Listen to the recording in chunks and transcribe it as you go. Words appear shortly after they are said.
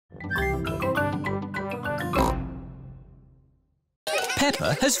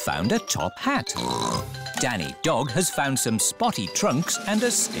Peppa has found a top hat. Danny Dog has found some spotty trunks and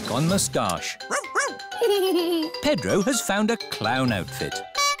a stick-on moustache. Pedro has found a clown outfit.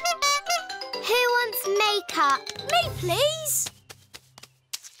 Who wants makeup? Me, please.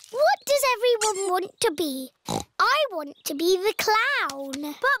 What does everyone want to be? I want to be the clown.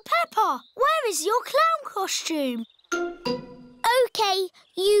 But, Peppa, where is your clown costume? OK,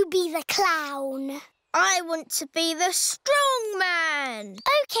 you be the clown. I want to be the strong man.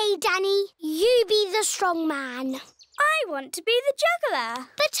 OK, Danny, you be the strong man. I want to be the juggler.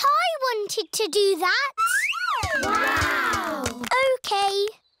 But I wanted to do that. Wow! OK,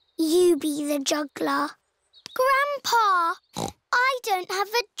 you be the juggler. Grandpa, I don't have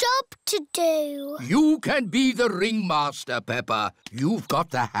a job to do. You can be the ringmaster, Peppa. You've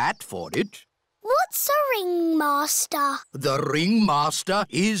got the hat for it. What's a ringmaster? The ringmaster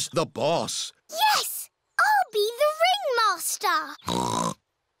is the boss. Yes! I'll be the ringmaster.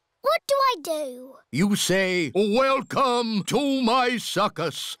 What do I do? You say, "Welcome to my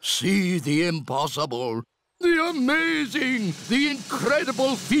circus. See the impossible, the amazing, the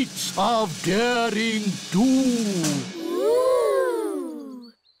incredible feats of daring do."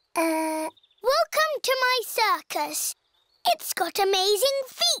 Ooh. Welcome to my circus. It's got amazing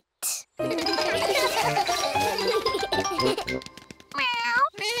feet.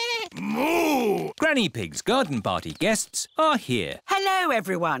 Moo! Granny Pig's garden party guests are here. Hello,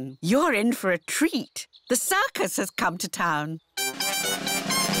 everyone. You're in for a treat. The circus has come to town.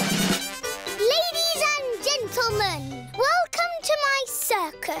 Ladies and gentlemen, welcome to my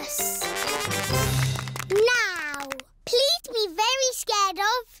circus. Now, please be very scared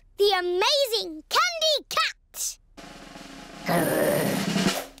of the amazing Candy Cat.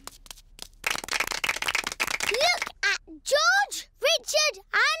 Look at George, Richard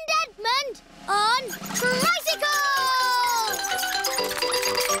and Edmund on tricycles!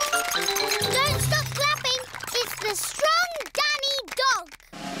 Don't stop clapping. It's the strong Danny Dog.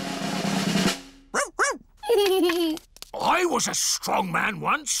 I was a strong man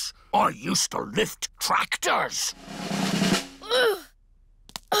once. I used to lift tractors.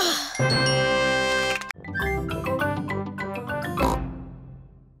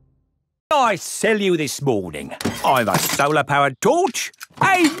 I sell you this morning. I'm a solar-powered torch,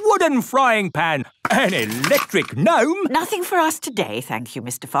 a wooden frying pan, an electric gnome. Nothing for us today, thank you,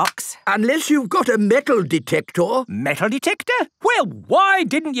 Mr. Fox. Unless you've got a metal detector. Metal detector? Well, why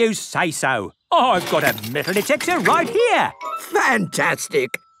didn't you say so? I've got a metal detector right here.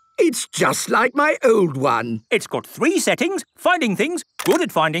 Fantastic. It's just like my old one. It's got 3 settings: finding things, good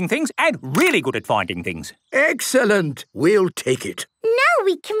at finding things, and really good at finding things. Excellent. We'll take it. Now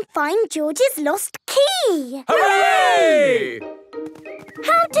we can find George's lost key. Hooray!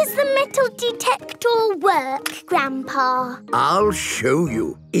 How does the metal detector work, Grandpa? I'll show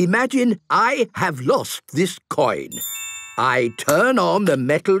you. Imagine I have lost this coin. I turn on the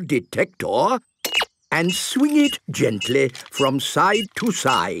metal detector and swing it gently from side to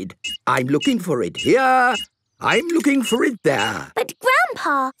side. I'm looking for it here. I'm looking for it there. But,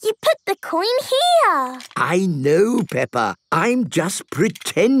 Grandpa, you put the coin here. I know, Peppa. I'm just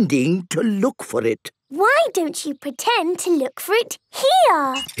pretending to look for it. Why don't you pretend to look for it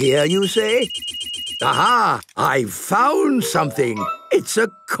here? Here, you say? Aha! I've found something. It's a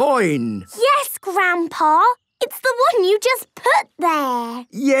coin. Yes, Grandpa. It's the one you just put there.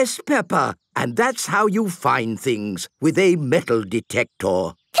 Yes, Peppa. And that's how you find things, with a metal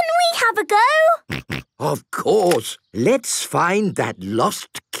detector. Can we have a go? Of course. Let's find that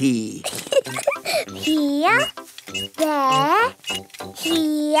lost key. Here, there,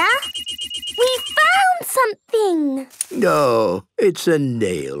 here. We found something. No, it's a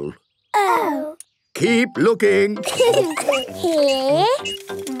nail. Oh. Keep looking. Here,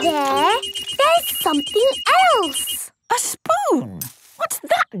 there. There's something else. A spoon? What's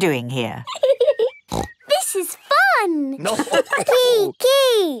that doing here? This is fun.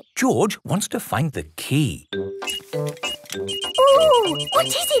 Key. George wants to find the key. Ooh, what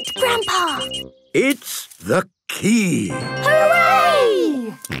is it, Grandpa? It's the key.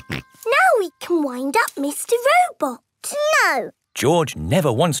 Hooray! Now we can wind up Mr. Robot. No. George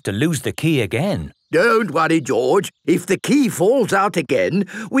never wants to lose the key again. Don't worry, George. If the key falls out again,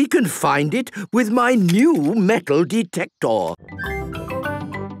 we can find it with my new metal detector.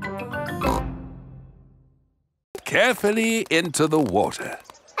 Carefully into the water.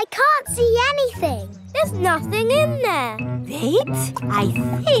 I can't see anything. There's nothing in there. Wait, I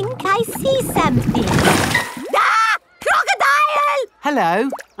think I see something. Ah! Crocodile! Hello,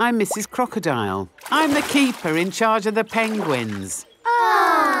 I'm Mrs. Crocodile. I'm the keeper in charge of the penguins.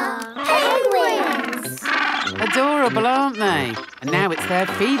 Ah, penguins! A adorable, aren't they? And now it's their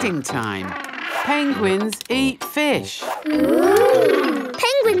feeding time. Penguins eat fish. Ooh.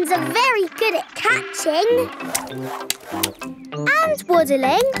 Penguins are very good at catching. And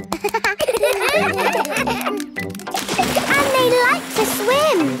waddling. And they like to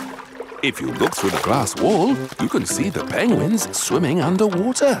swim. If you look through the glass wall, you can see the penguins swimming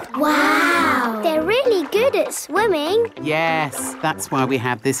underwater. Wow! They're really good at swimming. Yes, that's why we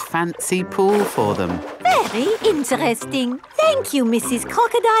have this fancy pool for them. Very interesting. Thank you, Mrs.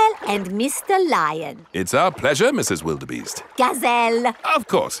 Crocodile and Mr. Lion. It's our pleasure, Mrs. Wildebeest. Gazelle. Of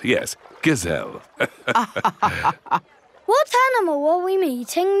course, yes. Gazelle. What animal are we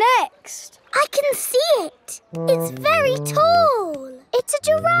meeting next? I can see it. It's very tall. It's a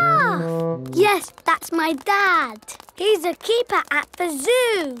giraffe. Yes, that's my dad. He's a keeper at the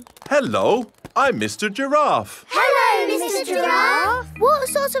zoo. Hello, I'm Mr. Giraffe. Hello, Mr. Giraffe. What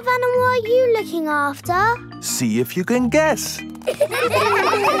sort of animal are you looking after? See if you can guess. Look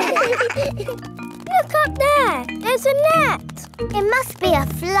up there. There's a net. It must be a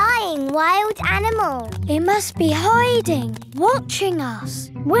flying wild animal. It must be hiding, watching us,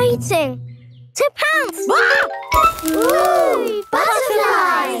 waiting to pounce. Ooh,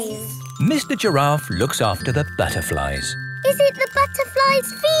 butterflies! Mr. Giraffe looks after the butterflies. Is it the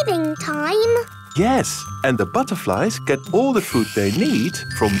butterflies' feeding time? Yes, and the butterflies get all the food they need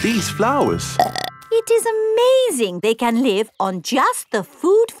from these flowers. It is amazing they can live on just the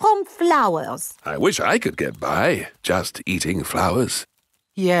food from flowers. I wish I could get by just eating flowers.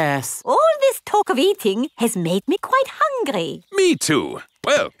 Yes. All this talk of eating has made me quite hungry. Me too.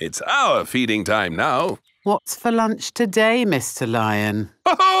 Well, it's our feeding time now. What's for lunch today, Mr. Lion?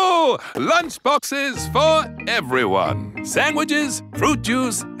 Ho-ho! Lunch boxes for everyone. Sandwiches, fruit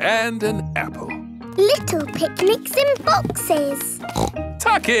juice, and an apple. Little picnics in boxes.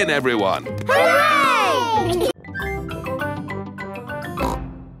 Tuck in, everyone. Hooray!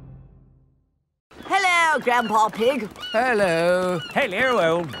 Hello, Grandpa Pig. Hello.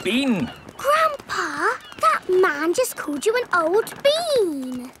 Hello, old bean. Grandpa, that man just called you an old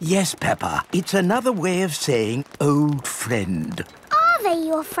bean. Yes, Peppa. It's another way of saying old friend. Are they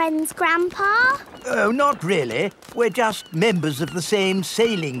your friends, Grandpa? Oh, not really. We're just members of the same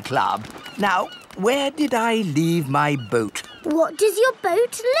sailing club. Now, where did I leave my boat? What does your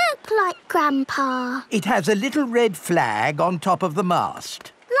boat look like, Grandpa? It has a little red flag on top of the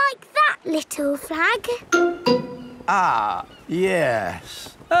mast. Like that little flag? Ah,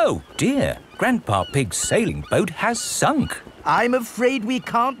 yes. Oh, dear. Grandpa Pig's sailing boat has sunk. I'm afraid we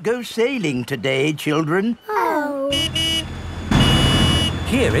can't go sailing today, children. Oh.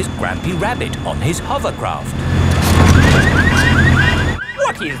 Here is Grampy Rabbit on his hovercraft.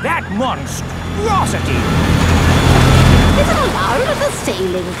 What is that monstrosity? Is it allowed at the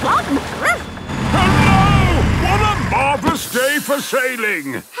sailing club? Hello! What a marvellous day for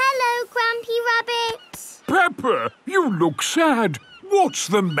sailing! Hello, Grampy Rabbit. Peppa, you look sad. What's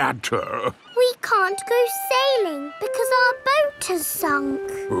the matter? We can't go sailing because our boat has sunk.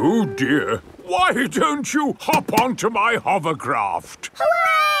 Oh, dear. Why don't you hop onto my hovercraft?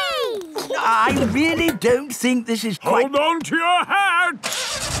 Hooray! I really don't think this is quite... Hold on to your hat!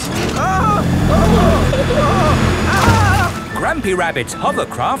 Grampy Rabbit's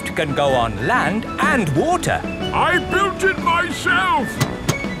hovercraft can go on land and water. I built it myself.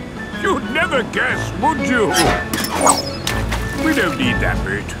 You'd never guess, would you? We don't need that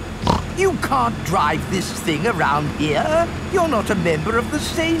bit. You can't drive this thing around here. You're not a member of the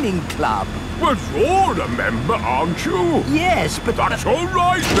sailing club. But you're a member, aren't you? Yes, but... That's all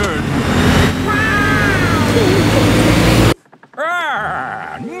right, then.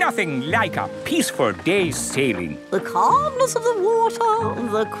 Nothing like a peaceful day's sailing. The calmness of the water,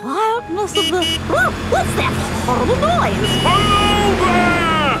 the quietness of the... Oh, what's that horrible noise? Hello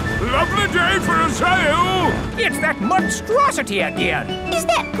there! Lovely day for a sail! It's that monstrosity again. Is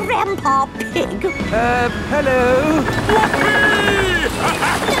that Grandpa Pig? hello?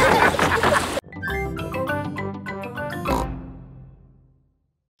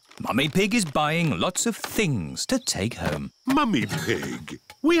 Mummy Pig is buying lots of things to take home. Mummy Pig,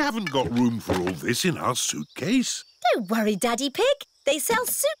 we haven't got room for all this in our suitcase. Don't worry, Daddy Pig. They sell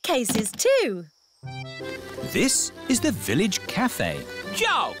suitcases too. This is the village cafe.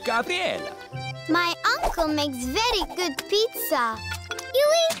 Ciao, Gabriela. My uncle makes very good pizza.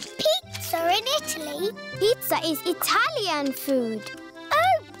 You eat pizza in Italy? Pizza is Italian food.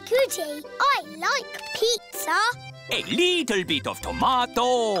 Oh, goody. I like pizza. A little bit of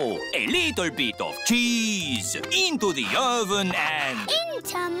tomato, a little bit of cheese, into the oven and...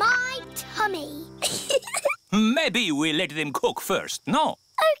 Into my tummy. Maybe we let them cook first, no?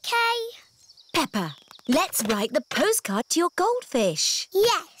 OK. Peppa, Let's write the postcard to your goldfish.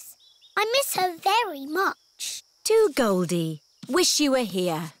 Yes, I miss her very much. To Goldie. Wish you were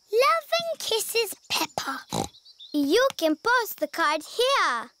here. Love and kisses, Peppa. You can post the card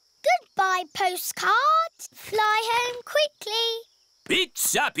here. Goodbye, postcard. Fly home quickly.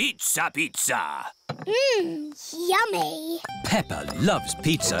 Pizza, pizza, pizza. Yummy. Peppa loves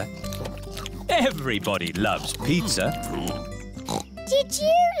pizza. Everybody loves pizza. Did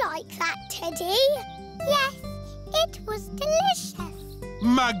you like that, Teddy? Yes, it was delicious.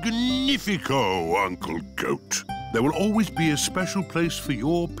 Magnifico, Uncle Goat. There will always be a special place for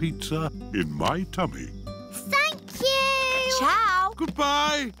your pizza in my tummy. Thank you. Ciao.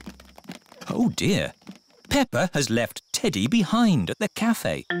 Goodbye. Oh dear. Peppa has left Teddy behind at the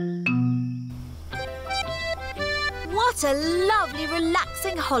cafe. What a lovely,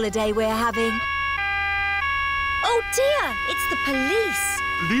 relaxing holiday we're having. Oh dear, it's the police.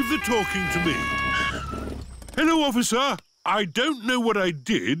 Leave the talking to me. Hello, officer. I don't know what I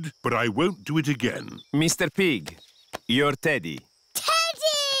did, but I won't do it again. Mr. Pig, you're Teddy.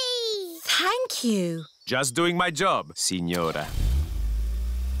 Teddy! Thank you. Just doing my job, signora.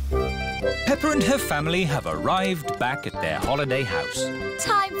 Peppa and her family have arrived back at their holiday house.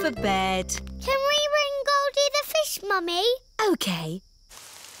 Time for bed. Can we ring Goldie the fish, Mummy? OK.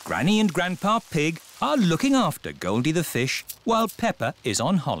 Granny and Grandpa Pig are looking after Goldie the fish while Peppa is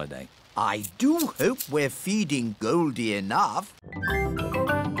on holiday. I do hope we're feeding Goldie enough. I'm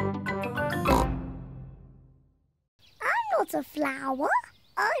not a flower.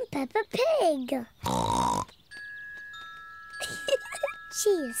 I'm Peppa Pig. She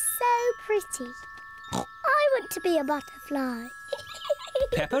is so pretty. I want to be a butterfly.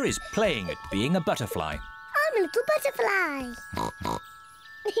 Peppa is playing at being a butterfly. I'm a little butterfly.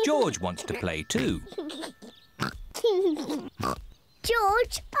 George wants to play too.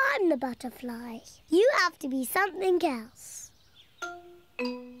 George, I'm the butterfly. You have to be something else.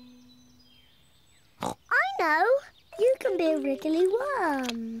 I know. You can be a wriggly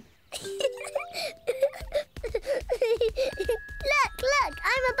worm. Look,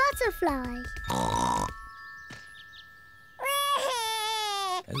 I'm a butterfly.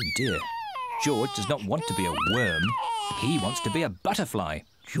 Oh dear. George does not want to be a worm. He wants to be a butterfly.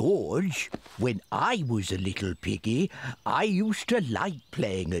 George, when I was a little piggy, I used to like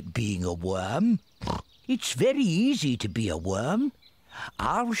playing at being a worm. It's very easy to be a worm.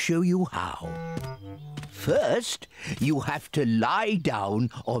 I'll show you how. First, you have to lie down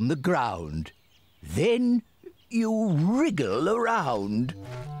on the ground. Then you wriggle around.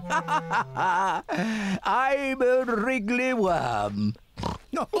 I'm a wriggly worm.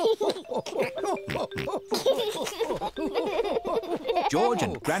 George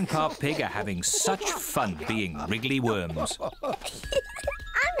and Grandpa Pig are having such fun being wriggly worms. I'm a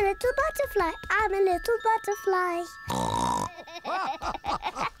little butterfly. I'm a little butterfly.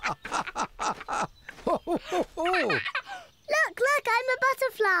 Look, I'm a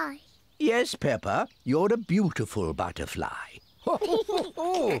butterfly. Yes, Peppa, you're a beautiful butterfly.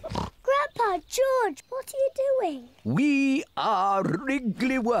 Grandpa George, what are you doing? We are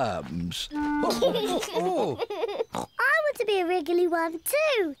wriggly worms. I want to be a wriggly worm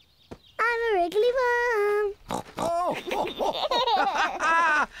too. I'm a wriggly worm.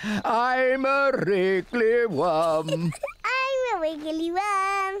 I'm a wriggly worm. I'm a wiggly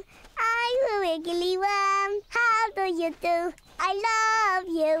worm. I'm a wiggly worm. How do you do? I love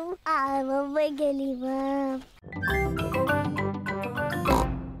you. I'm a wiggly worm.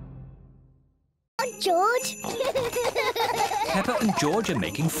 Oh, George. Peppa and George are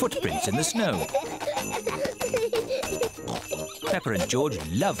making footprints in the snow. Peppa and George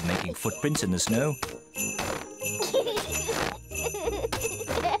love making footprints in the snow.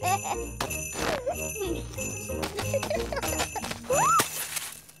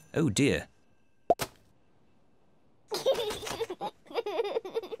 Oh dear.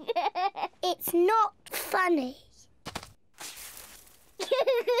 It's not funny.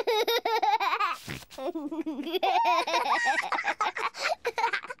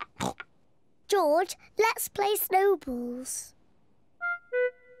 George, let's play snowballs.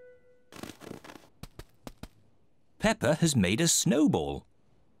 Peppa has made a snowball.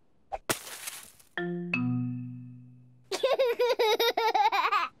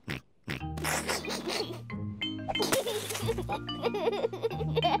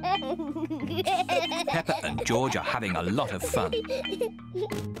 Peppa and George are having a lot of fun.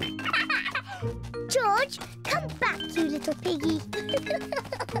 George, come back, you little piggy.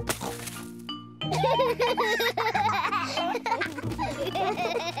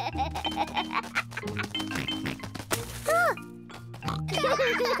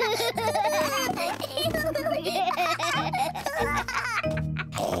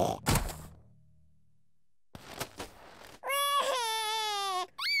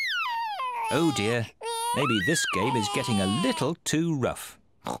 Oh dear, maybe this game is getting a little too rough.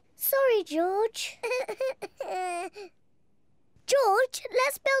 Sorry, George. George,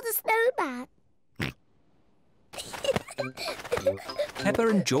 let's build a snowman. Peppa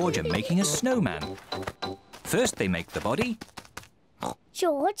and George are making a snowman. First they make the body.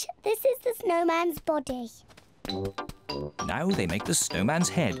 George, this is the snowman's body. Now they make the snowman's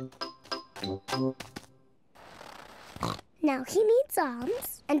head. Now he needs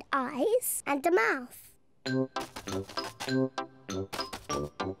arms and eyes and a mouth.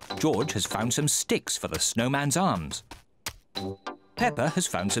 George has found some sticks for the snowman's arms. Peppa has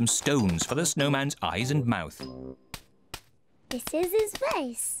found some stones for the snowman's eyes and mouth. This is his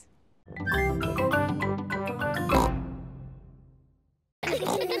face.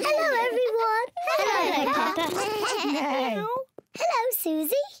 Hello, everyone. Hello, Peppa. Hello,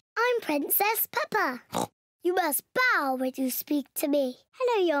 Suzy. I'm Princess Peppa. You must bow when you speak to me.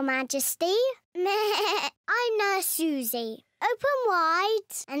 Hello, Your Majesty. I'm Nurse Suzy. Open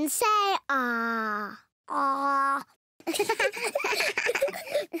wide and say ah. Ah.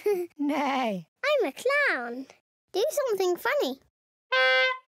 Nay. I'm a clown. Do something funny.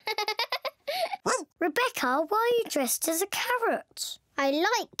 Rebecca, why are you dressed as a carrot? I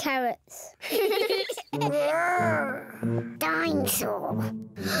like carrots. Dinosaur.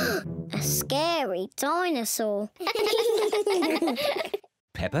 A scary dinosaur.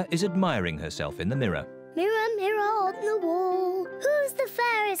 Peppa is admiring herself in the mirror. Mirror, mirror on the wall, who's the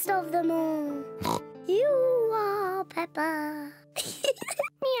fairest of them all? You are Peppa.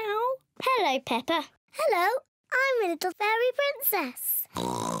 Meow. Hello, Peppa. Hello, I'm a little fairy princess.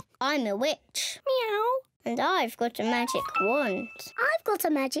 I'm a witch. Meow. And I've got a magic wand. I've got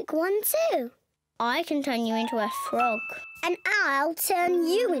a magic wand too. I can turn you into a frog. And I'll turn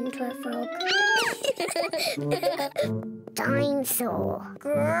you into a frog. Dinosaur.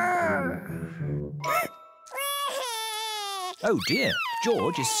 Oh dear,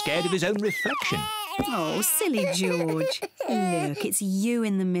 George is scared of his own reflection. Oh, silly George. Look, it's you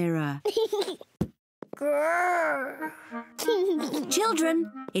in the mirror.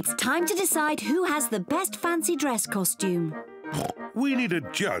 Children, it's time to decide who has the best fancy dress costume. We need a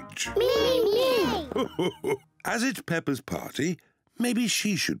judge. Me! As it's Peppa's party, maybe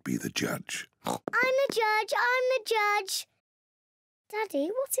she should be the judge. I'm the judge.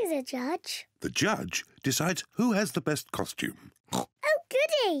 Daddy, what is a judge? The judge decides who has the best costume. Oh,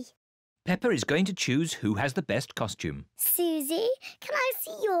 goody! Peppa is going to choose who has the best costume. Suzy, can I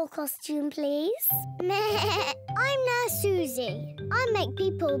see your costume, please? I'm Nurse Suzy. I make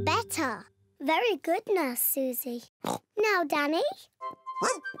people better. Very good, Nurse Suzy. Now, Danny.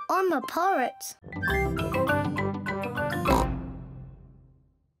 I'm a parrot.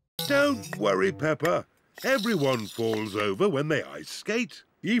 Don't worry, Peppa. Everyone falls over when they ice skate.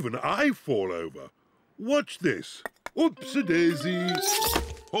 Even I fall over. Watch this. Oops-a-daisy.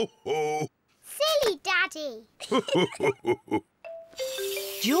 Ho-ho. Silly Daddy.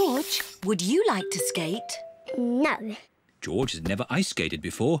 George, would you like to skate? No. George has never ice skated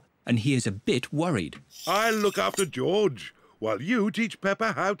before and he is a bit worried. I'll look after George while you teach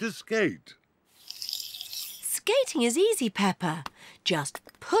Peppa how to skate. Skating is easy, Peppa. Just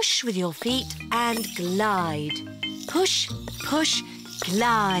push with your feet and glide. Push, push,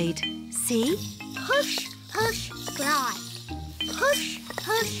 glide. See? Push, push, glide. Push,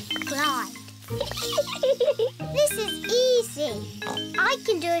 push, glide. This is easy. I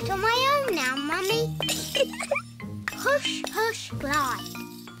can do it on my own now, Mummy. Push, push, glide.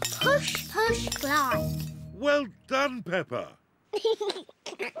 Push, push, glide. Well done, Peppa. Look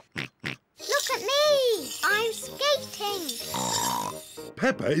at me! I'm skating.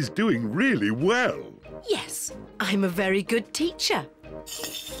 Peppa is doing really well. Yes, I'm a very good teacher.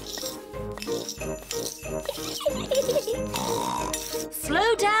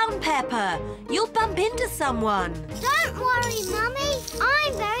 Slow down, Peppa. You'll bump into someone. Don't worry, Mummy.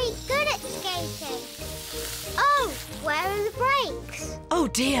 I'm very good at skating. Oh, where are the brakes? Oh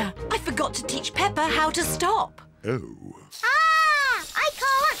dear, I forgot to teach Peppa how to stop. Oh. Ah! I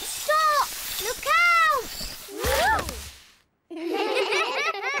can't stop! Look out!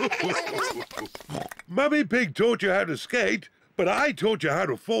 Mummy Pig taught you how to skate, but I taught you how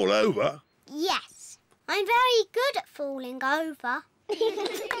to fall over. Yes, I'm very good at falling over.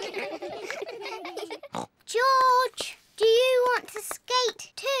 George, do you want to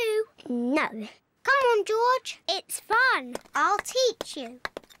skate too? No. Come on, George. It's fun. I'll teach you.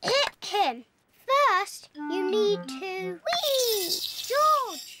 First, you need to... Whee!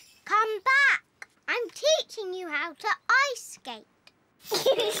 George, come back. I'm teaching you how to ice skate.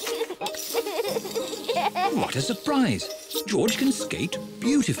 What a surprise! George can skate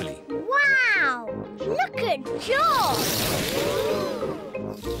beautifully. Wow! Wow! Look at George!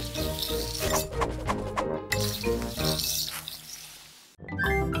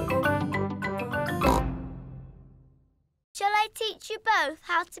 Shall I teach you both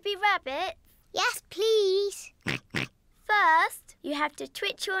how to be rabbits? Yes, please. First, you have to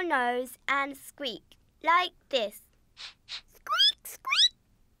twitch your nose and squeak, like this. Squeak, squeak.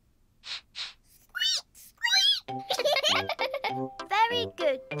 Squeak, squeak. Very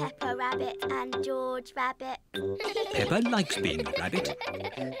good, Peppa Rabbit and George Rabbit. Peppa likes being a rabbit.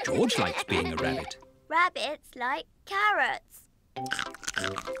 George likes being a rabbit. Rabbits like carrots.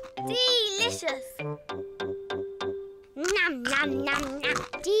 Delicious. Nom, nom, nom, nom.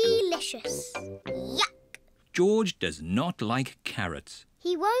 Delicious. Yuck. George does not like carrots.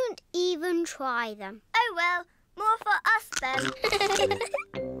 He won't even try them. Oh well, more for us then.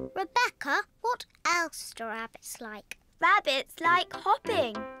 Rebecca, what else do rabbits like? Rabbits like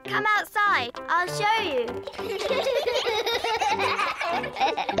hopping. Come outside, I'll show you.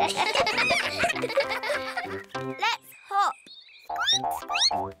 Let's hop.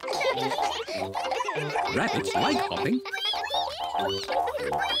 Rabbits like hopping.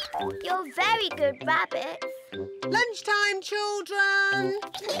 You're very good rabbits. Lunchtime, children!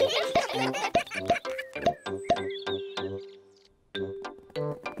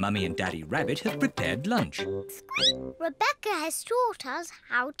 Mummy and Daddy Rabbit have prepared lunch. Rebecca has taught us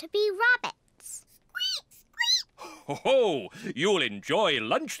how to be rabbits. Ho ho! You'll enjoy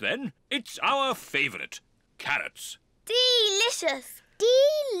lunch then. It's our favourite. Carrots. Delicious.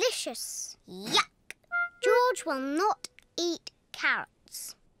 Delicious. Yuck. George will not eat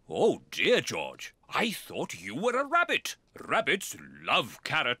carrots. Oh dear, George. I thought you were a rabbit. Rabbits love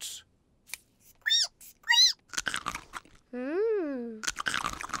carrots.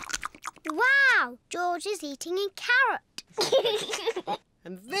 Wow, George is eating a carrot.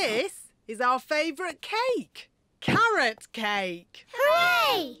 And this is our favourite cake. Carrot cake.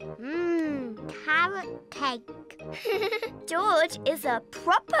 Hooray! Carrot cake. George is a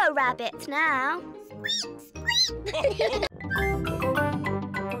proper rabbit now.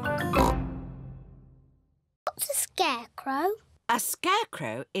 What's a scarecrow? A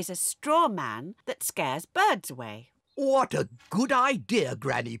scarecrow is a straw man that scares birds away. What a good idea,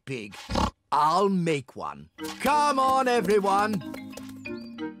 Granny Pig. I'll make one. Come on, everyone.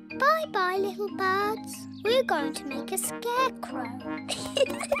 Bye-bye, little birds. We're going to make a scarecrow.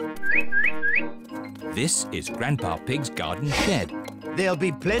 This is Grandpa Pig's garden shed. There'll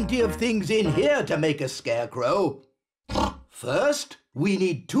be plenty of things in here to make a scarecrow. First, we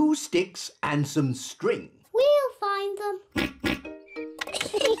need 2 sticks and some string. We'll find them.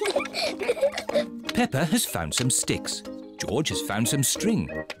 Peppa has found some sticks. George has found some string.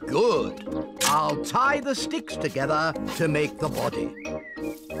 Good. I'll tie the sticks together to make the body.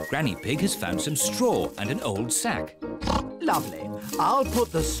 Granny Pig has found some straw and an old sack. Lovely. I'll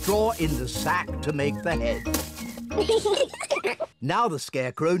put the straw in the sack to make the head. Now the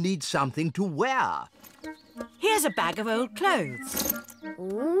scarecrow needs something to wear. Here's a bag of old clothes.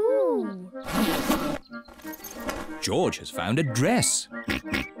 Ooh. George has found a dress.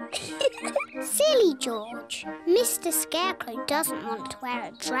 Silly George. Mr. Scarecrow doesn't want to wear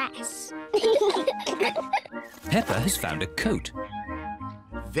a dress. Peppa has found a coat.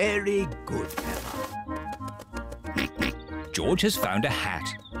 Very good, Peppa. George has found a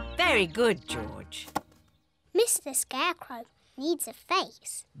hat. Very good, George. Mr. Scarecrow needs a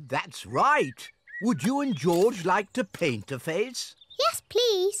face. That's right. Would you and George like to paint a face? Yes,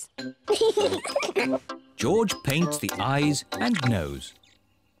 please. George paints the eyes and nose.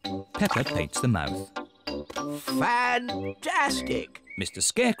 Peppa paints the mouth. Fantastic! Mr.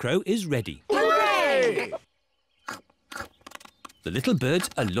 Scarecrow is ready. Hooray! The little birds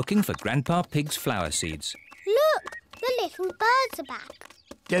are looking for Grandpa Pig's flower seeds. Look, the little birds are back.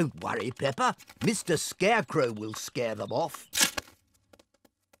 Don't worry, Peppa. Mr. Scarecrow will scare them off.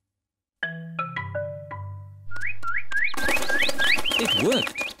 It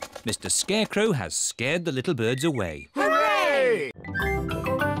worked. Mr. Scarecrow has scared the little birds away. Hooray!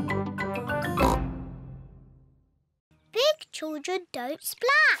 Big children don't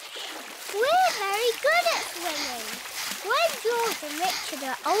splash. We're very good at swimming. When George and Richard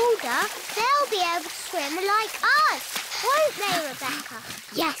are older, they'll be able to swim like us. Won't they, Rebecca?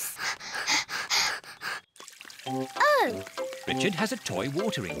 Yes. Oh. Richard has a toy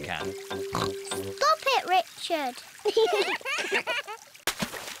watering can. Stop it, Richard.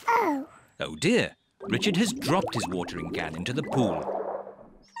 Oh. Oh dear. Richard has dropped his watering can into the pool.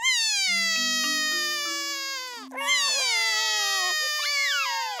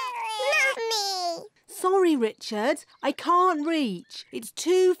 Mummy. Sorry, Richard. I can't reach. It's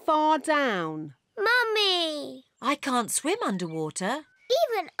too far down. Mummy! I can't swim underwater.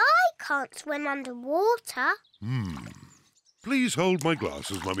 Even I can't swim underwater. Please hold my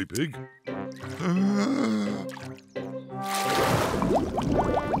glasses, Mummy Pig.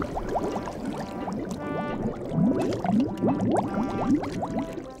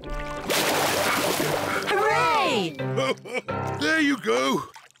 Hooray! There you go.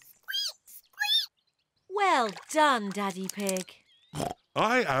 Well done, Daddy Pig.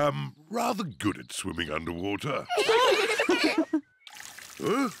 I am rather good at swimming underwater.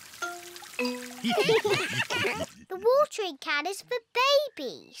 Huh? The watering can is for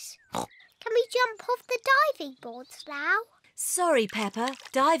babies. Can we jump off the diving boards now? Sorry, Peppa.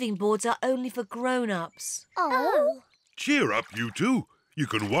 Diving boards are only for grown-ups. Oh. Cheer up, you two. You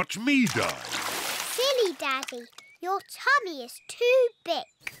can watch me dive. Silly Daddy. Your tummy is too big.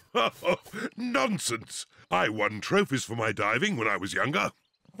 Nonsense. I won trophies for my diving when I was younger.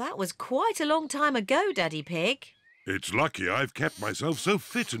 That was quite a long time ago, Daddy Pig. It's lucky I've kept myself so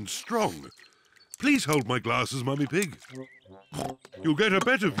fit and strong. Please hold my glasses, Mummy Pig. You'll get a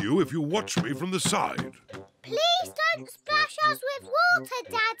better view if you watch me from the side. Please don't splash us with water,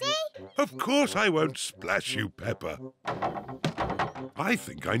 Daddy. Of course I won't splash you, Peppa. I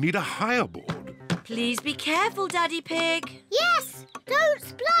think I need a higher board. Please be careful, Daddy Pig. Yes, don't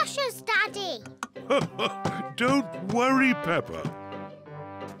splash us, Daddy. Don't worry, Peppa.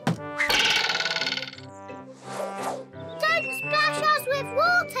 Don't splash us with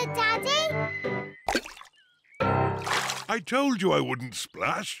water, Daddy. I told you I wouldn't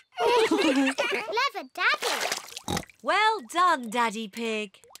splash. Clever Daddy. Well done, Daddy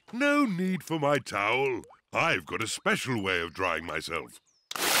Pig. No need for my towel. I've got a special way of drying myself.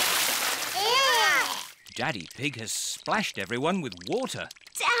 Daddy Pig has splashed everyone with water.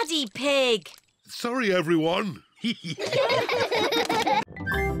 Daddy Pig! Sorry, everyone.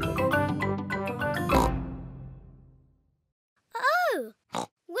 Oh,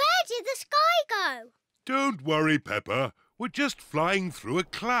 where did the sky go? Don't worry, Peppa. We're just flying through a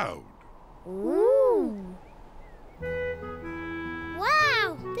cloud. Ooh.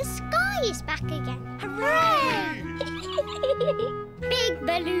 Wow, the sky is back again. Hooray! Big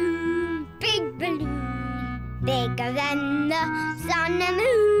balloon, bigger than the sun and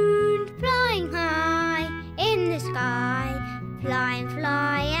moon. Flying high in the sky. Fly and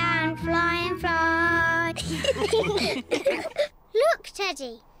fly and fly and fly. Look,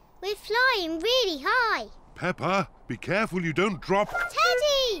 Teddy, we're flying really high. Peppa, be careful you don't drop...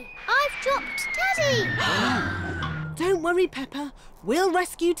 Teddy! I've dropped Teddy! Don't worry, Peppa. We'll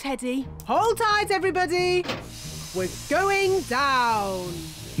rescue Teddy. Hold tight, everybody. We're going down.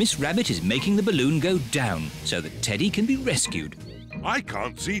 Miss Rabbit is making the balloon go down so that Teddy can be rescued. I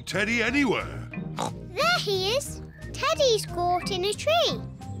can't see Teddy anywhere. There he is. Teddy's caught in a tree.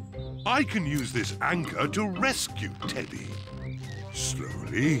 I can use this anchor to rescue Teddy.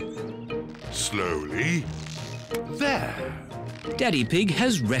 Slowly, slowly. There. Daddy Pig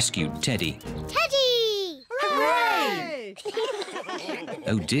has rescued Teddy. Teddy! Hooray!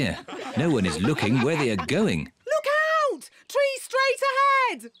 Oh dear, no one is looking where they are going. Look out! Tree straight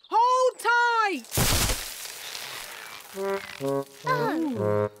ahead! Hold tight!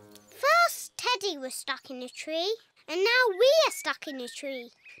 Oh. First, Teddy was stuck in a tree, and now we are stuck in a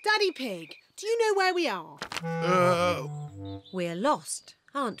tree. Daddy Pig, do you know where we are? We're lost,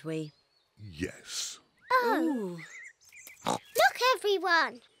 aren't we? Yes. Oh. Look,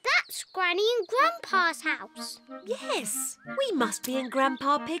 everyone. That's Granny and Grandpa's house. Yes, we must be in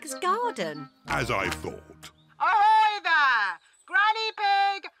Grandpa Pig's garden. As I thought. Ahoy there! Granny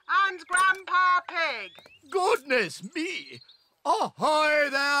Pig and Grandpa Pig. Goodness me! Ahoy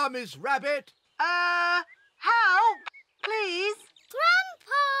there, Miss Rabbit. Help, please.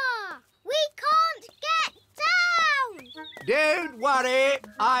 Grandpa! We can't get down! Don't worry,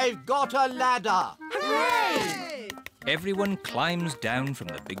 I've got a ladder. Hooray! Everyone climbs down from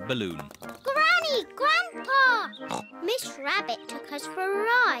the big balloon. Granny, Grandpa! Miss Rabbit took us for a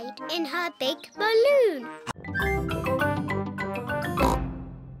ride in her big balloon.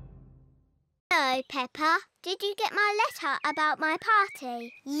 Hello, Peppa. Did you get my letter about my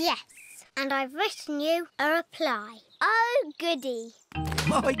party? Yes. And I've written you a reply. Oh, goody.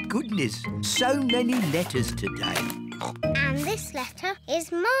 My goodness, so many letters today. And this letter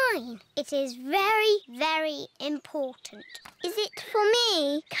is mine. It is very, very important. Is it for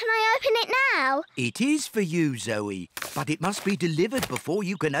me? Can I open it now? It is for you, Zoe, but it must be delivered before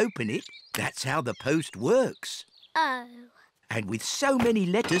you can open it. That's how the post works. Oh. And with so many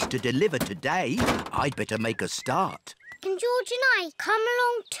letters to deliver today, I'd better make a start. Can George and I come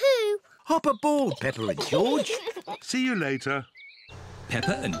along too? Hop aboard, Peppa and George. See you later.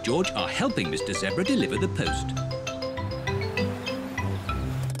 Peppa and George are helping Mr. Zebra deliver the post.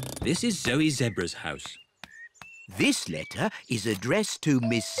 This is Zoe Zebra's house. This letter is addressed to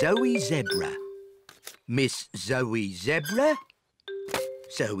Miss Zoe Zebra. Miss Zoe Zebra,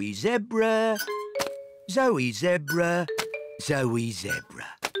 Zoe Zebra, Zoe Zebra, Zoe Zebra.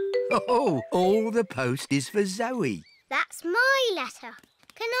 Oh, all the post is for Zoe. That's my letter.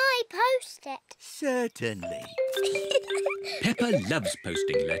 Can I post it? Certainly. Peppa loves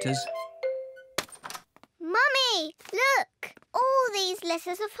posting letters. Mummy, look! All these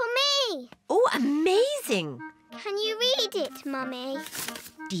letters are for me. Oh, amazing! Can you read it, Mummy?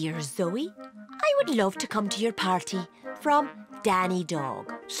 Dear Zoe, I would love to come to your party. From Danny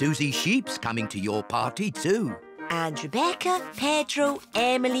Dog. Suzy Sheep's coming to your party too. And Rebecca, Pedro,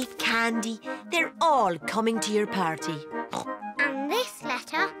 Emily, Candy, they're all coming to your party. And this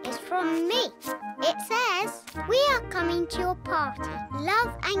letter is from me. It says, we are coming to your party.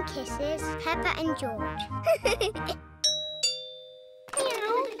 Love and kisses, Peppa and George.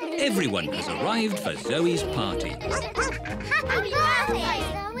 Everyone has arrived for Zoe's party. Happy birthday,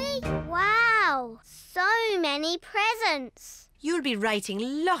 Zoe! Wow, so many presents. You'll be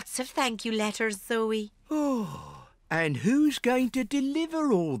writing lots of thank you letters, Zoe. Oh, and who's going to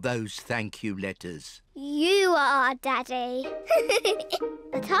deliver all those thank you letters? You are, Daddy.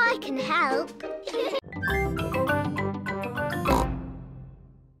 But I can help.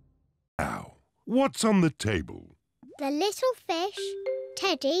 Now, what's on the table? The little fish,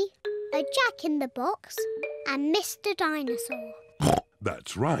 Teddy, a jack-in-the-box, and Mr. Dinosaur.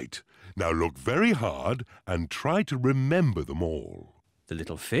 That's right. Now look very hard and try to remember them all. The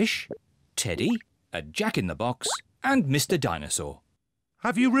little fish, Teddy, a jack-in-the-box, and Mr. Dinosaur.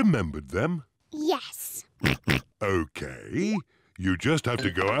 Have you remembered them? Yes. OK. You just have to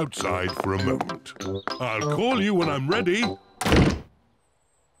go outside for a moment. I'll call you when I'm ready.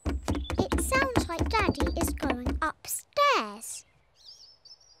 It sounds like Daddy is going upstairs.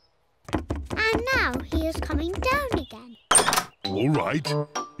 And now he is coming down again. All right.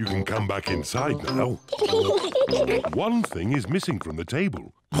 You can come back inside now. One thing is missing from the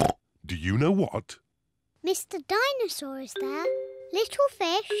table. Do you know what? Mr. Dinosaur is there. Little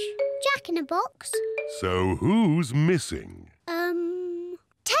fish, jack-in-a-box. So who's missing?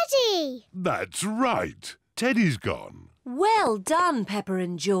 Teddy! That's right. Teddy's gone. Well done, Peppa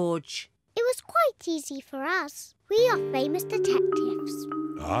and George. It was quite easy for us. We are famous detectives.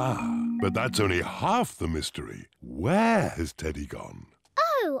 Ah, but that's only half the mystery. Where has Teddy gone?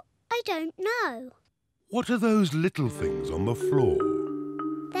 Oh, I don't know. What are those little things on the floor?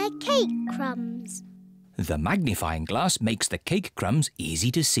 They're cake crumbs. The magnifying glass makes the cake crumbs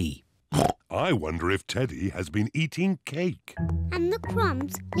easy to see. I wonder if Teddy has been eating cake. And the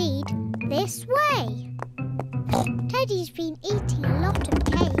crumbs lead this way. Teddy's been eating a lot of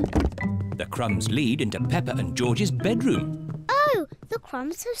cake. The crumbs lead into Peppa and George's bedroom. Oh, the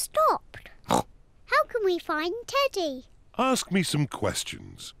crumbs have stopped. How can we find Teddy? Ask me some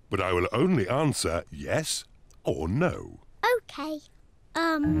questions, but I will only answer yes or no. OK.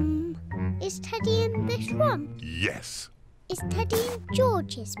 Is Teddy in this room? Yes. Is Teddy in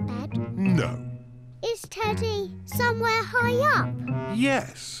George's bed? No. Is Teddy somewhere high up?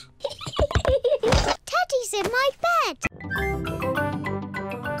 Yes. Teddy's in my bed.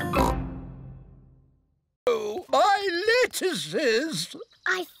 Oh, my lettuces!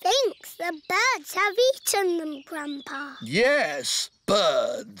 I think the birds have eaten them, Grandpa. Yes,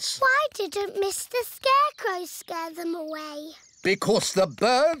 birds. Why didn't Mr. Scarecrow scare them away? Because the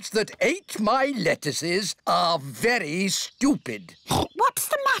birds that ate my lettuces are very stupid. What's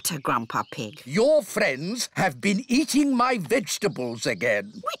the matter, Grandpa Pig? Your friends have been eating my vegetables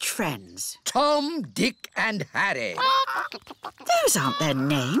again. Which friends? Tom, Dick and Harry. Those aren't their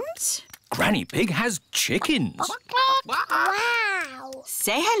names. Granny Pig has chickens. Wow!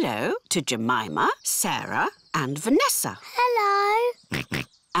 Say hello to Jemima, Sarah and Vanessa. Hello.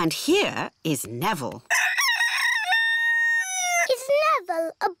 And here is Neville. Is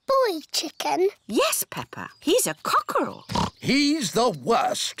Neville a boy chicken? Yes, Peppa. He's a cockerel. He's the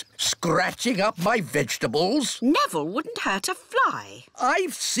worst, scratching up my vegetables. Neville wouldn't hurt a fly.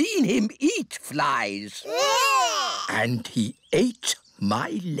 I've seen him eat flies. And he ate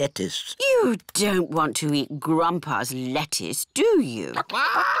my lettuce. You don't want to eat Grandpa's lettuce, do you?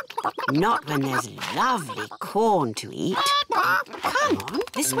 Not when there's lovely corn to eat. Come on,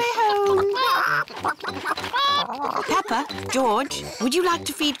 this way home. Peppa, George, would you like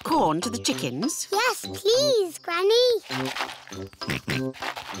to feed corn to the chickens? Yes, please, Granny. Here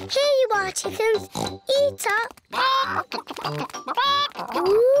you are, chickens. Eat up.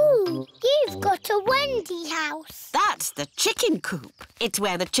 Ooh, you've got a Wendy house. That's the chicken coop. It's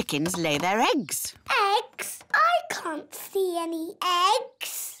where the chickens lay their eggs. Eggs? I can't see any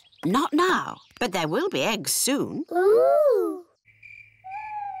eggs. Not now, but there will be eggs soon. Ooh.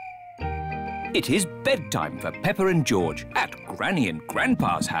 It is bedtime for Peppa and George at Granny and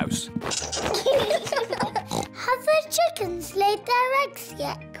Grandpa's house. Have the chickens laid their eggs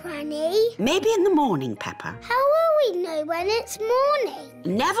yet, Granny? Maybe in the morning, Peppa. How will we know when it's morning?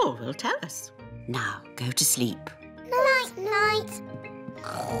 Neville will tell us. Now, go to sleep. Night, night.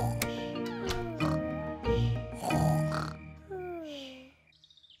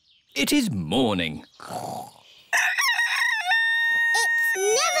 It is morning.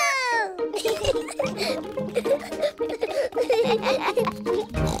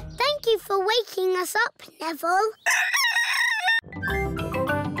 Thank you for waking us up, Neville.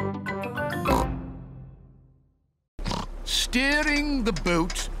 Steering the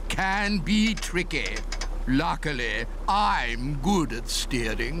boat can be tricky. Luckily, I'm good at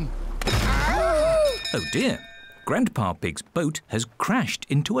steering. Oh dear, Grandpa Pig's boat has crashed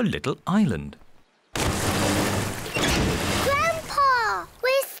into a little island. Grandpa,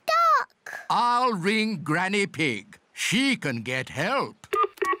 we're stuck. I'll ring Granny Pig. She can get help.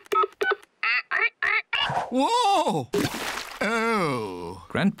 Whoa! Oh.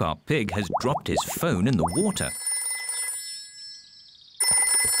 Grandpa Pig has dropped his phone in the water.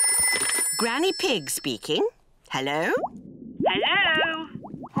 Granny Pig speaking. Hello? Hello?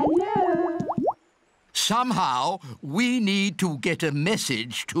 Hello? Somehow, we need to get a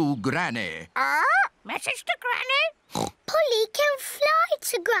message to Granny. Message to Granny? Polly can fly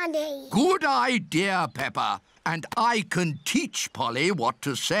to Granny. Good idea, Peppa. And I can teach Polly what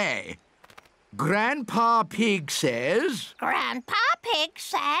to say. Grandpa Pig says... Grandpa Pig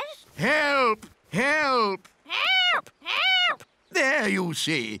says... Help! Help! Help! Help! There you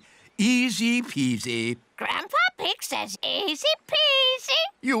see. Easy peasy. Grandpa Pig says easy peasy.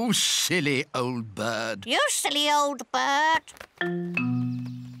 You silly old bird. You silly old bird.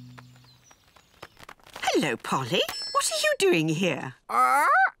 Hello, Polly. What are you doing here?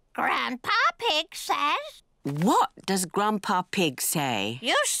 Grandpa Pig says... What does Grandpa Pig say?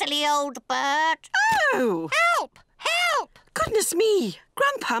 You silly old bird. Oh! Help! Help! Goodness me!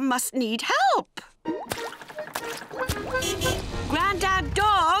 Grandpa must need help. Grandad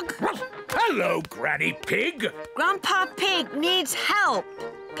Dog! Hello, Granny Pig. Grandpa Pig needs help.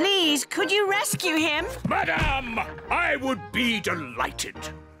 Please, could you rescue him? Madame, I would be delighted.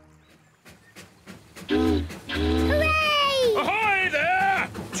 Hooray! Ahoy there!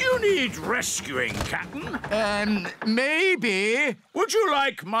 Do you need rescuing, Captain? Maybe. Would you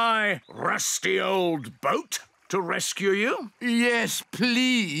like my rusty old boat to rescue you? Yes,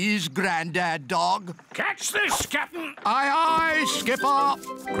 please, Grandad Dog. Catch this, Captain! Aye, aye, Skipper.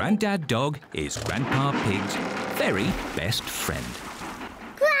 Grandad Dog is Grandpa Pig's very best friend.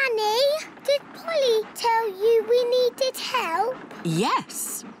 Granny, did Polly tell you we needed help?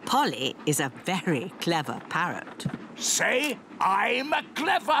 Yes. Polly is a very clever parrot. Say, I'm a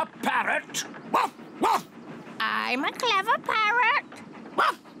clever parrot. Woof, woof. I'm a clever parrot.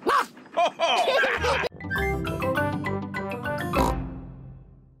 Woof, woof. Ho, ho.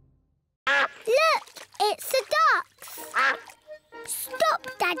 Look, it's the ducks. Stop,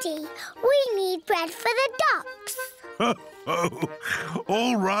 Daddy. We need bread for the ducks.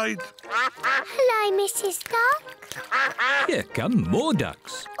 All right. Hello, Mrs. Duck. Here come more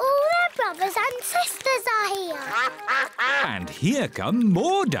ducks. All their brothers and sisters are here. And here come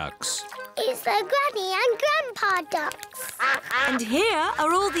more ducks. It's the Granny and Grandpa ducks. And here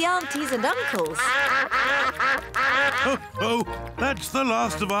are all the aunties and uncles. Oh, that's the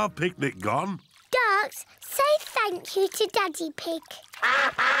last of our picnic gone. Ducks, say thank you to Daddy Pig.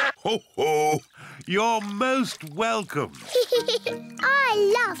 Ho, ho. You're most welcome. I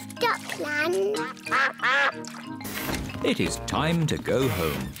love Duckland. It is time to go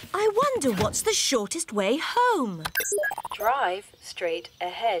home. I wonder what's the shortest way home. Drive straight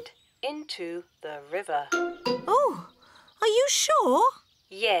ahead into the river. Oh, are you sure?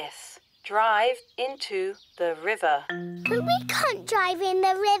 Yes, drive into the river. But we can't drive in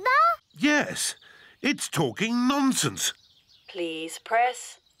the river. Yes, it's talking nonsense. Please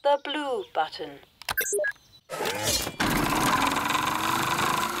press the blue button.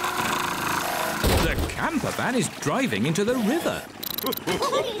 The camper van is driving into the river.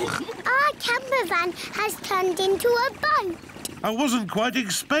 Our camper van has turned into a boat. I wasn't quite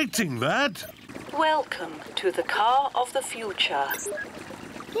expecting that. Welcome to the car of the future.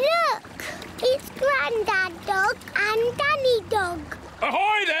 Look, it's Grandad Dog and Danny Dog.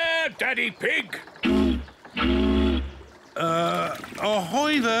 Ahoy there, Daddy Pig.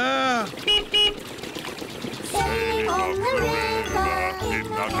 Ahoy there! Sailing on the river in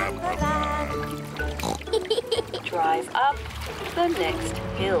the camper van. Drive up the next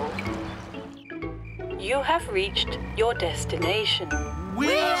hill. You have reached your destination.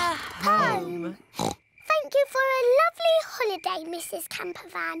 We're home. Thank you for a lovely holiday, Mrs.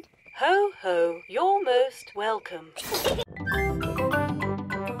 Campervan. Ho, ho, you're most welcome. Careful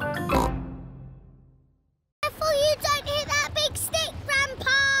you don't hit that big stick,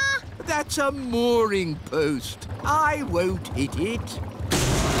 Grandpa! That's a mooring post. I won't hit it.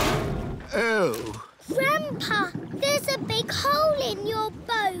 Oh. Grandpa, there's a big hole in your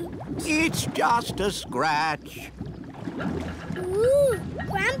boat. It's just a scratch. Ooh,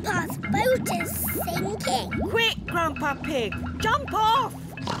 Grandpa's boat is sinking. Quick, Grandpa Pig, jump off!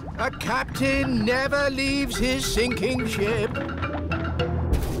 A captain never leaves his sinking ship.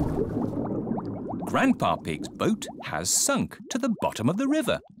 Grandpa Pig's boat has sunk to the bottom of the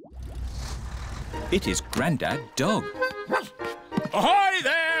river. It is Grandad Dog. Ahoy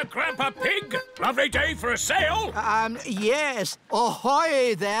there, Grandpa Pig! Lovely day for a sail. Yes.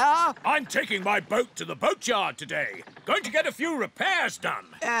 Ahoy there. I'm taking my boat to the boatyard today. Going to get a few repairs done.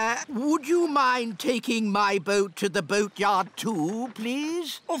 Would you mind taking my boat to the boatyard too,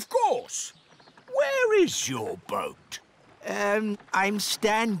 please? Of course. Where is your boat? I'm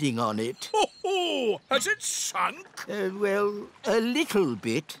standing on it. Oh, has it sunk? Well, a little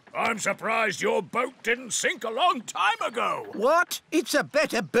bit. I'm surprised your boat didn't sink a long time ago. What? It's a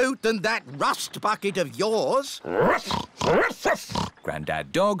better boat than that rust bucket of yours.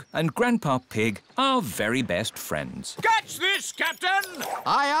 Grandad Dog and Grandpa Pig are very best friends. Catch this, Captain!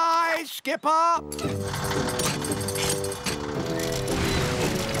 Aye, aye, Skipper.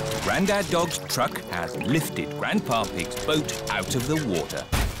 Grandad Dog's truck has lifted Grandpa Pig's boat out of the water.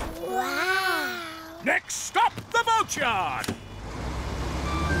 Wow! Next stop, the boatyard!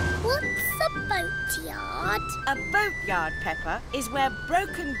 What's a boatyard? A boatyard, Peppa, is where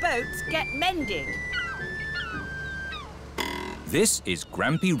broken boats get mended. This is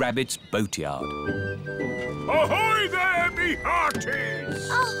Grampy Rabbit's boatyard. Ahoy there, me hearties!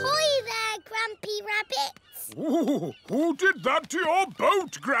 Ahoy there, Grampy Rabbit! Ooh, who did that to your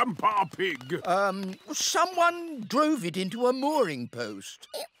boat, Grandpa Pig? Someone drove it into a mooring post.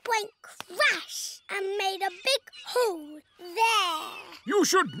 It went crash and made a big hole there. You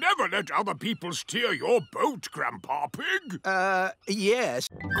should never let other people steer your boat, Grandpa Pig. Yes.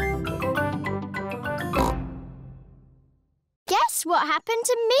 Guess what happened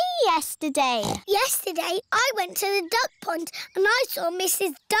to me yesterday? Yesterday, I went to the duck pond and I saw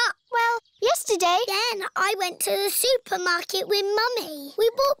Mrs. Duck. Well, yesterday... Then I went to the supermarket with Mummy. We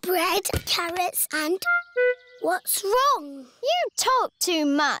bought bread, carrots and... What's wrong? You talk too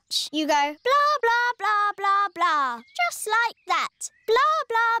much. You go blah, blah, blah, blah, blah. Just like that. Blah,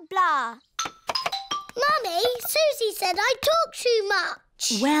 blah, blah. Mummy, Suzy said I talk too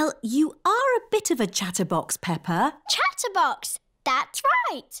much. Well, you are a bit of a chatterbox, Peppa. Chatterbox. That's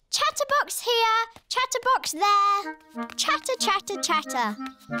right. Chatterbox here, chatterbox there. Chatter, chatter, chatter.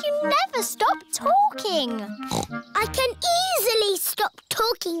 You never stop talking. I can easily stop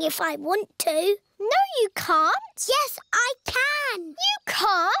talking if I want to. No, you can't. Yes, I can. You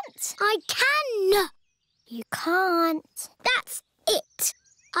can't. I can. You can't. That's it.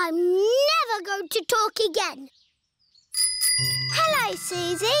 I'm never going to talk again. Hello,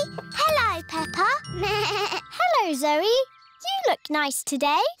 Suzy. Hello, Peppa. Hello, Zoe. You look nice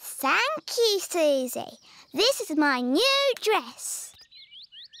today. Thank you, Suzy. This is my new dress.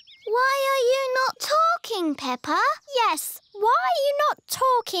 Why are you not talking, Peppa? Yes, why are you not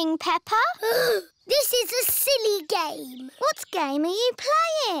talking, Peppa? This is a silly game. What game are you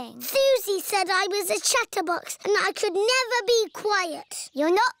playing? Suzy said I was a chatterbox and I could never be quiet.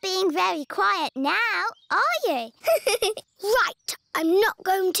 You're not being very quiet now, are you? Right, I'm not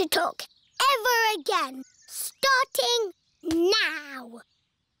going to talk ever again. Starting now.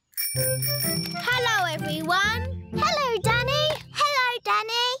 Hello, everyone. Hello, Danny. Hello,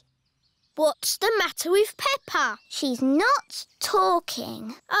 Danny. What's the matter with Peppa? She's not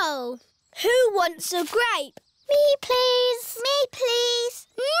talking. Oh, who wants a grape? Me, please. Me, please.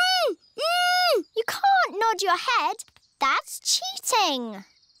 You can't nod your head. That's cheating.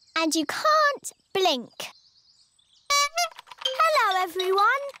 And you can't blink. Hello,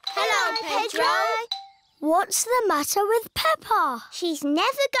 everyone. Hello, Pedro. What's the matter with Peppa? She's never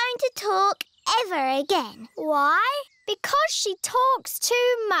going to talk ever again. Why? Because she talks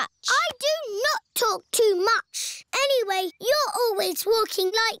too much. I do not talk too much. Anyway, you're always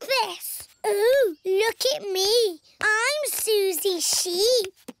walking like this. Ooh, look at me. I'm Suzy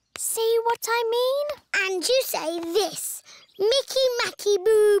Sheep. See what I mean? And you say this. Mickey Macky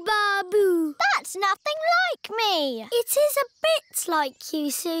Boo Ba Boo. That's nothing like me. It is a bit like you,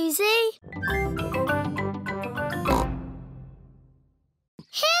 Suzy.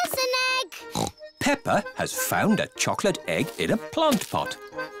 Here's an egg. Peppa has found a chocolate egg in a plant pot.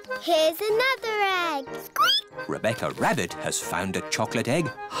 Here's another egg. Squeak! Rebecca Rabbit has found a chocolate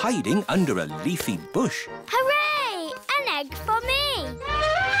egg hiding under a leafy bush. Hooray! An egg for me.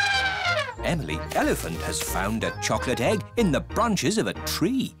 Emily Elephant has found a chocolate egg in the branches of a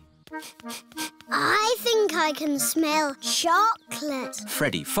tree. I think I can smell chocolate.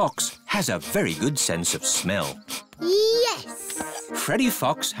 Freddie Fox has a very good sense of smell. Yes. Freddie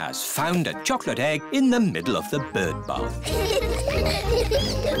Fox has found a chocolate egg in the middle of the bird bath.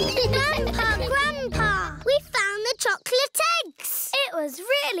 Grandpa, we found the chocolate eggs. It was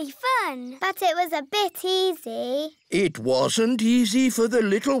really fun. But it was a bit easy. It wasn't easy for the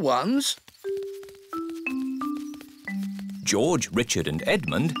little ones. George, Richard and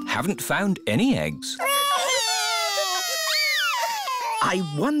Edmund haven't found any eggs. I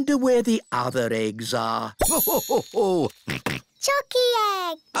wonder where the other eggs are. Chucky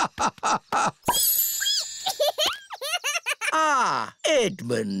egg. Ah,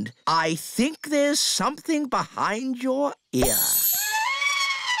 Edmund, I think there's something behind your ear.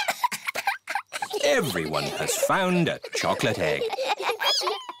 Everyone has found a chocolate egg.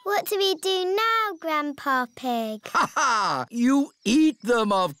 What do we do now, Grandpa Pig? Ha ha! You eat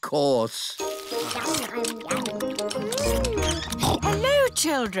them, of course. Hello,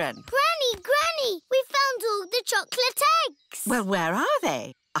 children. Granny, we found all the chocolate eggs. Well, where are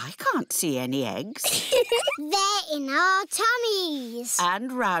they? I can't see any eggs. They're in our tummies.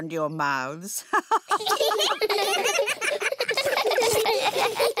 And round your mouths.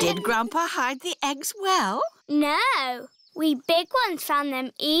 Did Grandpa hide the eggs well? No. We big ones found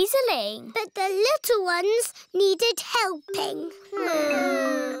them easily. But the little ones needed helping.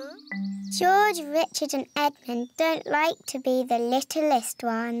 George, Richard and Edmund don't like to be the littlest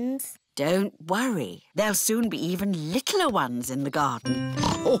ones. Don't worry. There'll soon be even littler ones in the garden.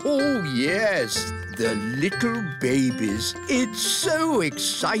 Oh, yes. The little babies. It's so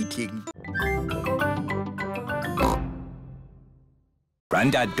exciting.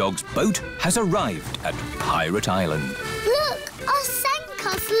 Grandad Dog's boat has arrived at Pirate Island. Look, our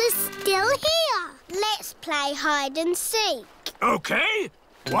sandcastle is still here. Let's play hide and seek. OK.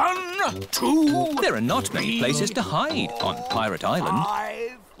 1, 2... There are not many places to hide on Pirate Island.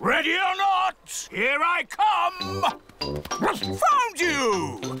 5. Ready or not, here I come! Found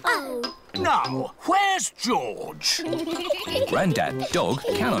you! Oh. Now, where's George? Grandad Dog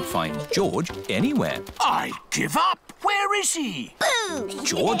cannot find George anywhere. I give up. Where is he? Boo!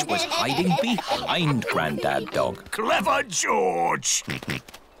 George was hiding behind Grandad Dog. Clever George.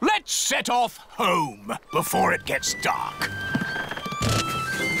 Let's set off home before it gets dark.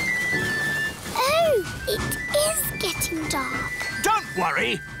 Oh, it is getting dark. Don't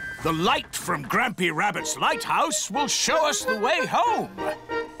worry. The light from Grampy Rabbit's lighthouse will show us the way home.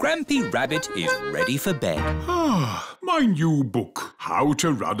 Grampy Rabbit is ready for bed. My new book, How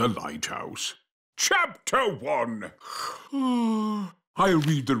to Run a Lighthouse. Chapter 1. I'll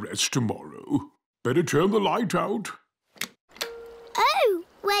read the rest tomorrow. Better turn the light out. Oh,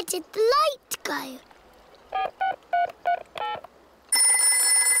 where did the light go?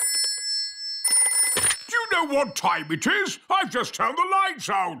 Do you know what time it is? I've just turned the lights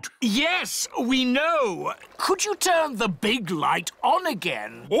out. Yes, we know. Could you turn the big light on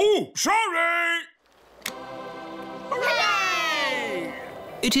again? Oh, sorry! Hooray!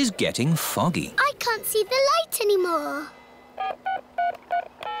 It is getting foggy. I can't see the light anymore.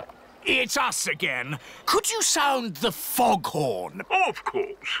 It's us again. Could you sound the foghorn? Of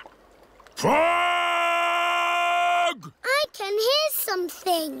course. Fog! I can hear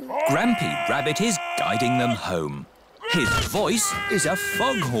something. Grampy Rabbit is guiding them home. His voice is a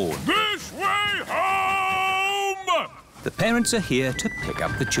foghorn. This way home! The parents are here to pick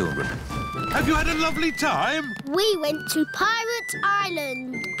up the children. Have you had a lovely time? We went to Pirate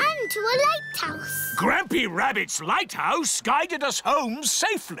Island and to a lighthouse. Grampy Rabbit's lighthouse guided us home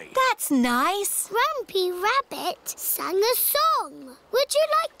safely. That's nice. Grampy Rabbit sang a song. Would you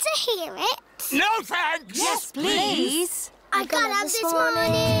like to hear it? No, thanks. Yes, please. I got up this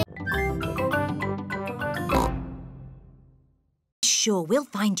morning. Sure, we'll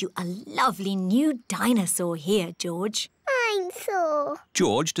find you a lovely new dinosaur here, George. Dinosaur.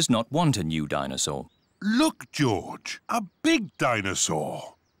 George does not want a new dinosaur. Look, George, a big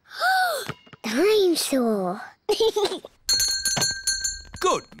dinosaur. Dinosaur.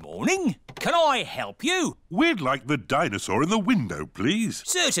 Good morning. Can I help you? We'd like the dinosaur in the window, please.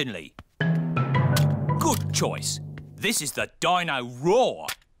 Certainly. Good choice. This is the Dino Roar.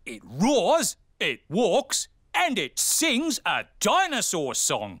 It roars, it walks, and it sings a dinosaur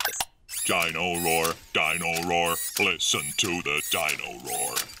song. Dino roar, listen to the dino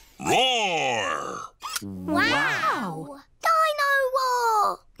roar. Roar! Wow! Dino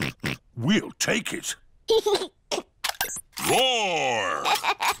Roar! We'll take it. Roar!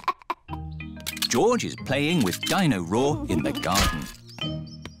 George is playing with Dino Roar in the garden.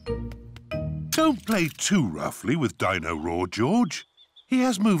 Don't play too roughly with Dino Roar, George. He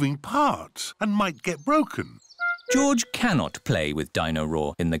has moving parts and might get broken. George cannot play with Dino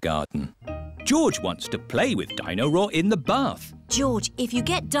Roar in the garden. George wants to play with Dino Roar in the bath. George, if you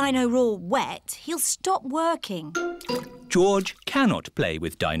get Dino Roar wet, he'll stop working. George cannot play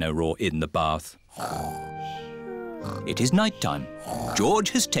with Dino Roar in the bath. It is night time. George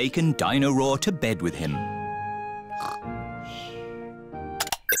has taken Dino Roar to bed with him.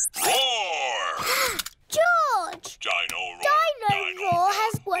 George! Dino Roar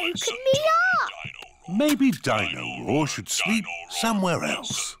has woken me up. Maybe Dino Roar should sleep somewhere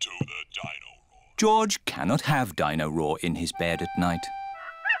else. George cannot have Dino Roar in his bed at night.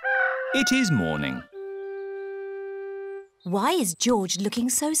 It is morning. Why is George looking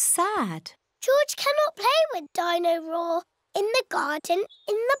so sad? George cannot play with Dino Roar in the garden,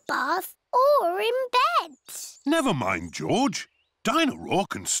 in the bath, or in bed. Never mind, George. Dino Roar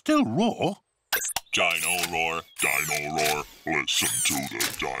can still roar. Dino roar, listen to the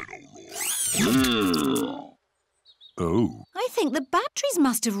dino roar. Oh. I think the batteries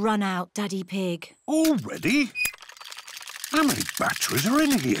must have run out, Daddy Pig. Already? How many batteries are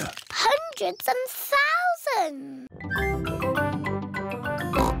in here? Hundreds and thousands.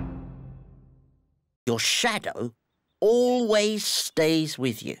 Your shadow always stays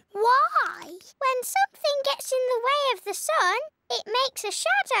with you. Why? When something gets in the way of the sun, it makes a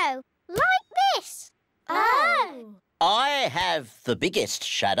shadow, like this. Oh. I have the biggest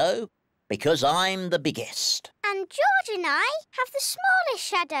shadow because I'm the biggest. And George and I have the smallest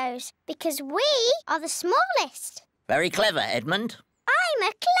shadows because we are the smallest. Very clever, Edmund. I'm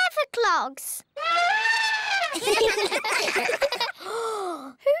a clever clogs.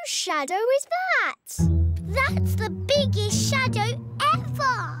 Whose shadow is that? That's the biggest shadow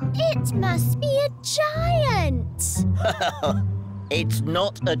ever. It must be a giant. It's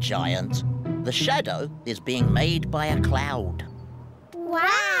not a giant. The shadow is being made by a cloud.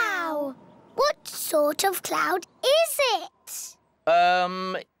 Wow! What sort of cloud is it?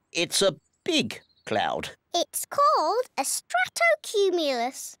 It's a big cloud. It's called a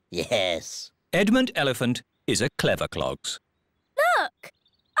stratocumulus. Yes. Edmund Elephant is a clever clogs. Look!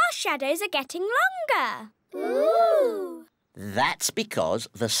 Our shadows are getting longer. Ooh! That's because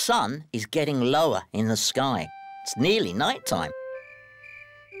the sun is getting lower in the sky. It's nearly night time.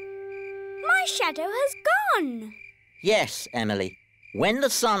 My shadow has gone. Yes, Emily. When the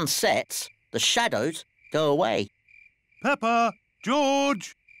sun sets, the shadows go away. Peppa,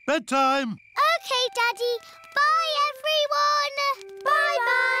 George, bedtime. OK, Daddy. Bye, everyone.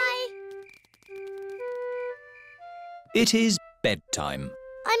 Bye-bye. It is bedtime.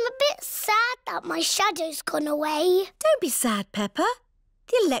 I'm a bit sad that my shadow's gone away. Don't be sad, Peppa.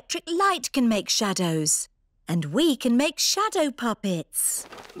 The electric light can make shadows. And we can make shadow puppets.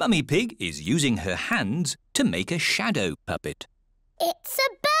 Mummy Pig is using her hands to make a shadow puppet. It's a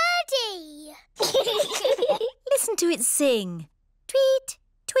birdie. Listen to it sing. Tweet,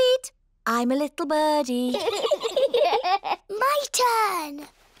 tweet, I'm a little birdie. My turn.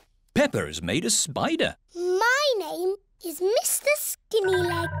 Peppa has made a spider. My name is Mr. Skinny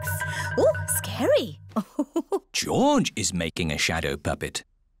Legs. Oh, scary. George is making a shadow puppet.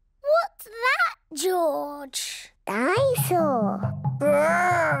 What's that, George? Dinosaur.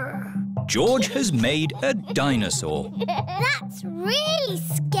 Brrr. George has made a dinosaur. That's really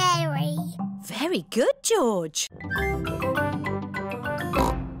scary. Very good, George.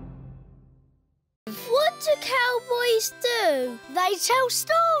 What do cowboys do? They tell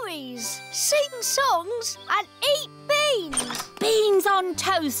stories, sing songs and eat beans. Beans on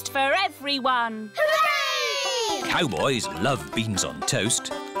toast for everyone. Hooray! Cowboys love beans on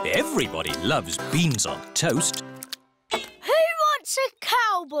toast. Everybody loves beans on toast. Who wants a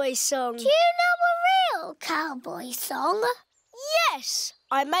cowboy song? Do you know a real cowboy song? Yes,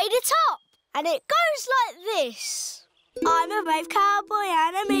 I made it up. And it goes like this. I'm a brave cowboy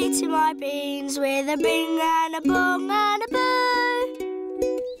and I'm eating my beans with a bing and a bong and a boo.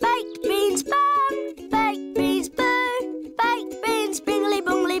 Baked beans bang, baked beans boo, baked beans bingly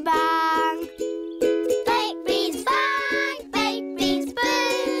bongly bang. Baked beans bang, baked beans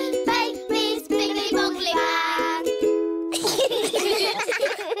boo, baked beans bingly bongly bang.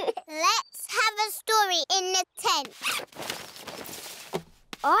 Let's have a story in the tent.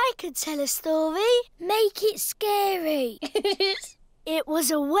 can tell a story. Make it scary. It was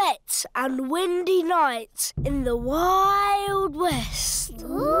a wet and windy night in the Wild West.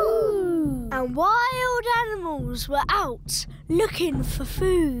 Ooh. And wild animals were out looking for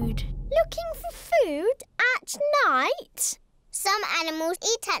food. Looking for food at night? Some animals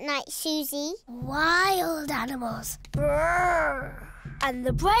eat at night, Suzy. Wild animals. Brrr. And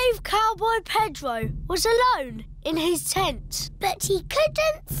the brave cowboy Pedro was alone in his tent. But he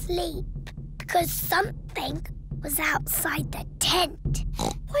couldn't sleep because something was outside the tent.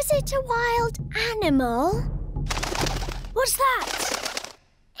 Was it a wild animal? What's that?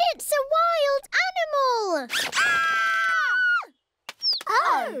 It's a wild animal! Ah!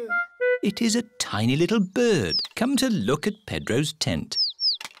 Oh! It is a tiny little bird come to look at Pedro's tent.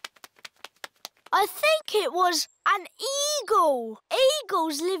 I think it was an eagle.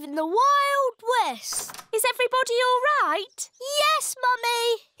 Eagles live in the Wild West. Is everybody all right? Yes,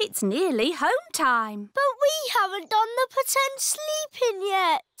 Mummy. It's nearly home time. But we haven't done the pretend sleeping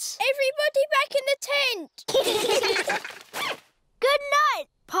yet. Everybody back in the tent. Good night,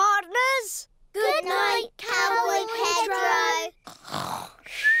 partners. Good night, Cowboy Pedro.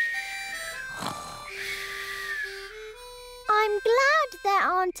 I'm glad there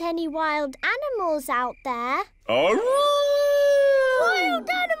aren't any wild animals out there. Wild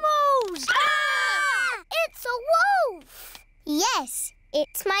animals! Ah! It's a wolf! Yes,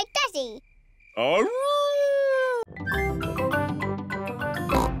 it's my daddy.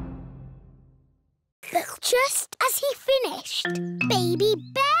 But just as he finished, Baby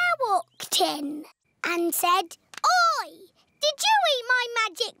Bear walked in and said, "Oi! Did you eat my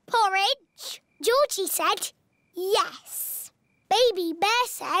magic porridge?" Georgie said, "Yes." Baby Bear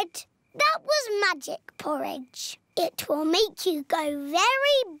said, "That was magic porridge. It will make you go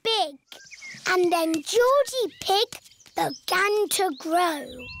very big." And then Georgie Pig began to grow.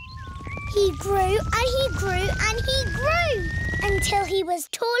 He grew and he grew and he grew until he was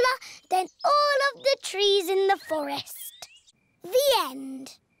taller than all of the trees in the forest. The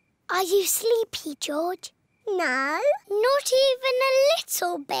end. Are you sleepy, George? No. Not even a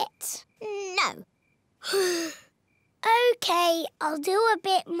little bit? No. OK, I'll do a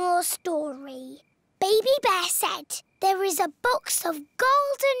bit more story. Baby Bear said there is a box of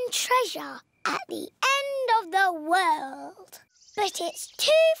golden treasure at the end of the world. But it's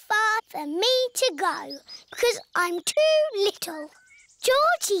too far for me to go because I'm too little.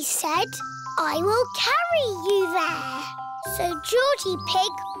 Georgie said I will carry you there. So Georgie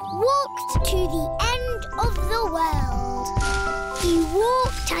Pig walked to the end of the world. He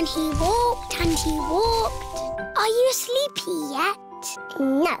walked and he walked and he walked. Are you sleepy yet?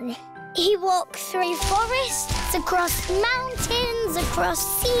 No. He walked through forests, across mountains, across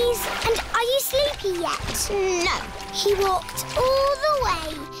seas. And are you sleepy yet? No. He walked all the way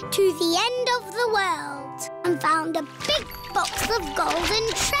to the end of the world and found a big box of golden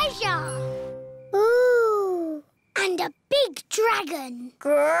treasure. Ooh. And a big dragon.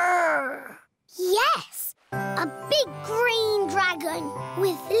 Grrr. Yes. A big green dragon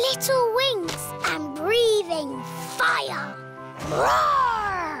with little wings and breathing fire. Roar!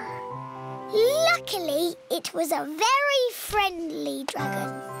 Luckily, it was a very friendly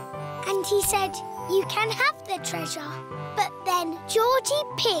dragon. And he said, "You can have the treasure." But then Georgie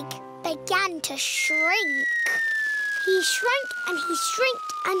Pig began to shrink. He shrank and he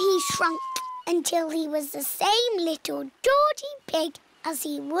shrinked and he shrunk until he was the same little Georgie Pig as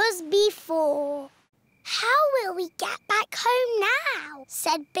he was before. "How will we get back home now?"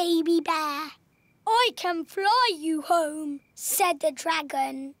 said Baby Bear. "I can fly you home," said the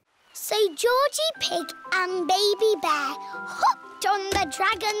dragon. So Georgie Pig and Baby Bear hopped on the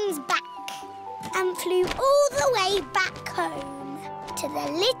dragon's back and flew all the way back home to the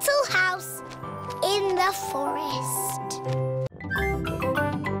little house in the forest.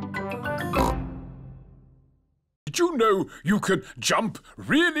 Did you know you can jump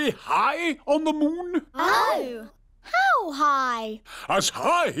really high on the moon? Oh! How high? As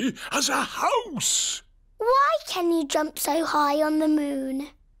high as a house! Why can you jump so high on the moon?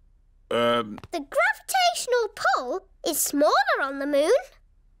 The gravitational pull is smaller on the moon.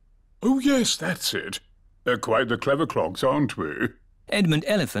 Oh, yes, that's it. They're quite the clever clogs, aren't we? Edmund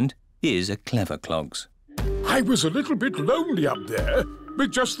Elephant is a clever clogs. I was a little bit lonely up there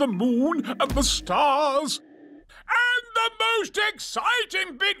with just the moon and the stars. And the most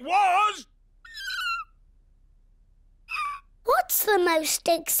exciting bit was... What's the most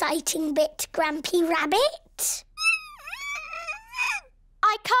exciting bit, Grampy Rabbit?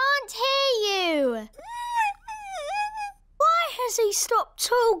 I can't hear you. Why has he stopped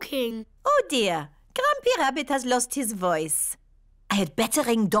talking? Oh dear, Grampy Rabbit has lost his voice. I had better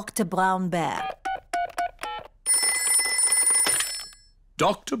ring Dr. Brown Bear.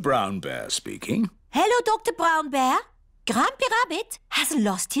 Dr. Brown Bear speaking. Hello, Dr. Brown Bear. Grampy Rabbit has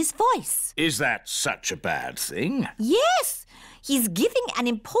lost his voice. Is that such a bad thing? Yes, he's giving an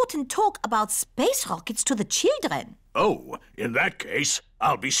important talk about space rockets to the children. Oh, in that case,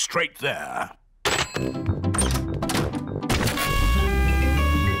 I'll be straight there.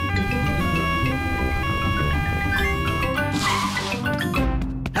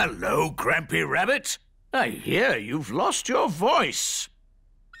 Hello, Grampy Rabbit. I hear you've lost your voice.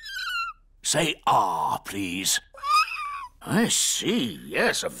 Say ah, please. I see,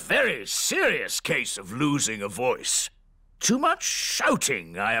 yes, a very serious case of losing a voice. Too much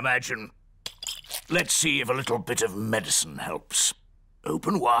shouting, I imagine. Let's see if a little bit of medicine helps.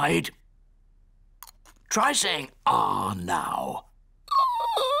 Open wide. Try saying ah now.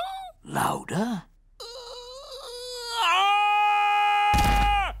 Louder.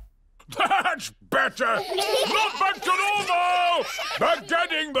 That's better! Not back to normal! But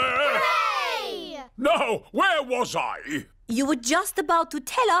getting there! Hooray! Now, where was I? You were just about to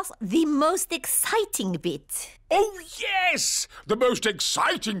tell us the most exciting bit. Oh, yes! The most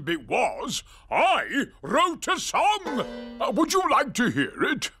exciting bit was I wrote a song. Would you like to hear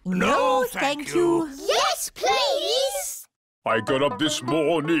it? No, thank you. Yes, please! I got up this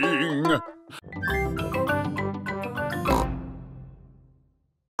morning.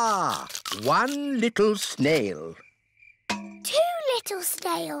 Ah, one little snail. 2 little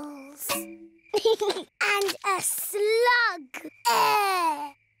snails. And a slug.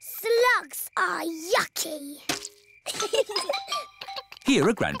 Slugs are yucky. Here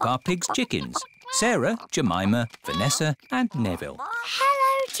are Grandpa Pig's chickens. Sarah, Jemima, Vanessa and Neville.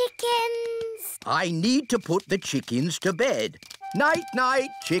 Hello, chickens. I need to put the chickens to bed. Night-night,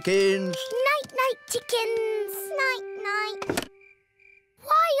 chickens. Night-night, chickens. Night-night.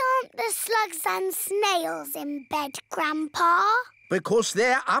 Why aren't the slugs and snails in bed, Grandpa? Because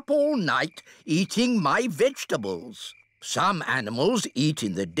they're up all night eating my vegetables. Some animals eat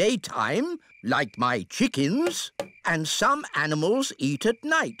in the daytime, like my chickens, and some animals eat at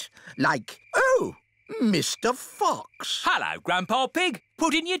night, like, oh, Mr. Fox. Hello, Grandpa Pig.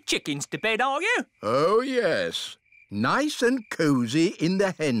 Putting your chickens to bed, are you? Oh, yes. Nice and cosy in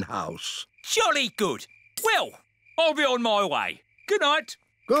the hen house. Jolly good. Well, I'll be on my way. Good night.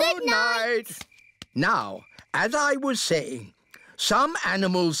 Good night. Now, as I was saying, some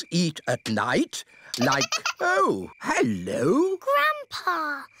animals eat at night, like, oh, hello.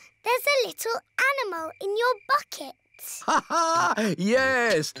 Grandpa, there's a little animal in your bucket. Ha ha!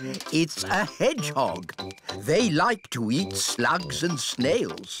 Yes, it's a hedgehog. They like to eat slugs and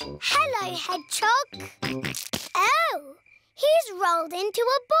snails. Hello, hedgehog. Oh, he's rolled into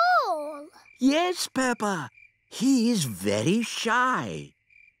a ball. Yes, Peppa. He is very shy.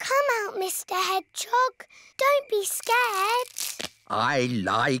 Come out, Mr. Hedgehog. Don't be scared. I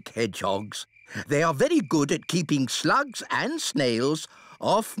like hedgehogs. They are very good at keeping slugs and snails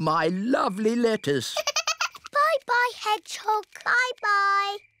off my lovely lettuce. Bye-bye, hedgehog.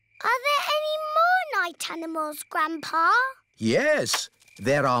 Bye-bye. Are there any more night animals, Grandpa? Yes,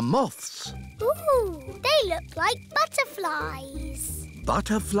 there are moths. Ooh, they look like butterflies.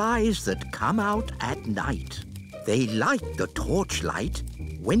 Butterflies that come out at night. They like the torchlight.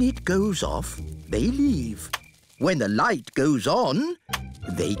 When it goes off, they leave. When the light goes on,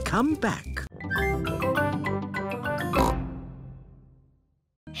 they come back.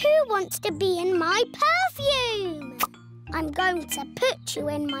 Who wants to be in my perfume? I'm going to put you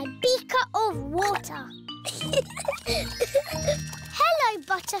in my beaker of water. Hello,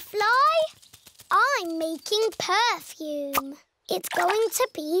 butterfly. I'm making perfume. It's going to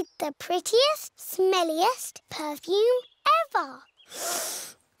be the prettiest, smelliest perfume ever.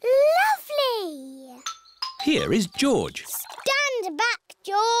 Lovely! Here is George. Stand back,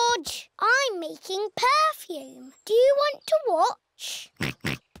 George. I'm making perfume. Do you want to watch?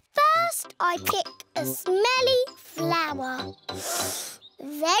 First, I pick a smelly flower.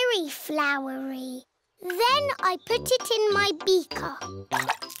 Very flowery. Then I put it in my beaker.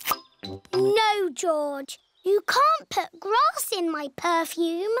 No, George. You can't put grass in my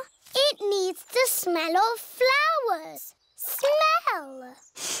perfume. It needs the smell of flowers. Smell!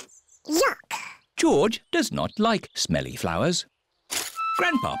 Yuck! George does not like smelly flowers.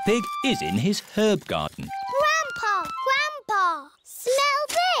 Grandpa Pig is in his herb garden. Grandpa! Smell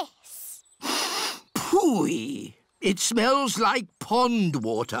this! Phooey! It smells like pond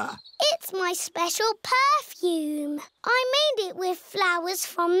water. It's my special perfume. I made it with flowers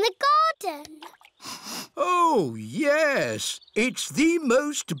from the garden. Oh, yes. It's the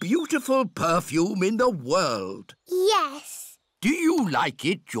most beautiful perfume in the world. Yes. Do you like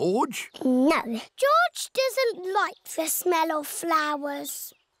it, George? No. George doesn't like the smell of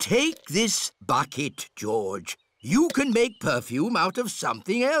flowers. Take this bucket, George. You can make perfume out of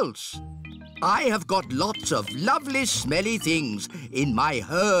something else. I have got lots of lovely smelly things in my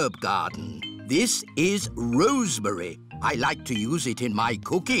herb garden. This is rosemary. I like to use it in my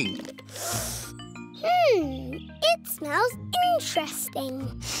cooking. It smells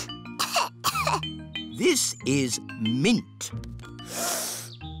interesting. This is mint.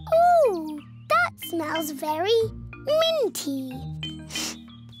 Ooh, that smells very minty.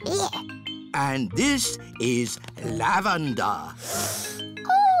 And this is lavender.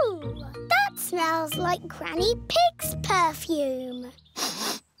 Ooh, that smells like Granny Pig's perfume.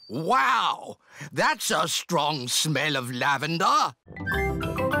 Wow! That's a strong smell of lavender.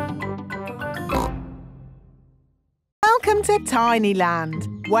 Welcome to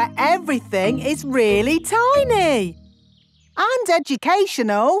Tinyland, where everything is really tiny and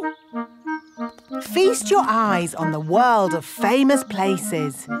educational. Feast your eyes on the world of famous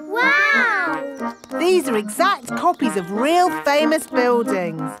places. Wow! These are exact copies of real famous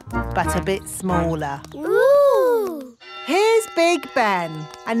buildings, but a bit smaller. Ooh! Here's Big Ben,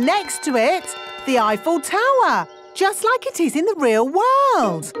 and next to it, the Eiffel Tower, just like it is in the real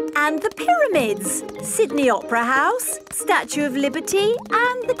world. And the pyramids, Sydney Opera House, Statue of Liberty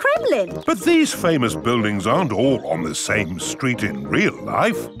and the Kremlin. But these famous buildings aren't all on the same street in real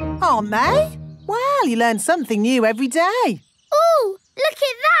life. Aren't they? Well, you learn something new every day. Ooh, look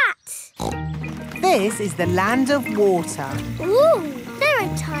at that! This is the land of water. Ooh, there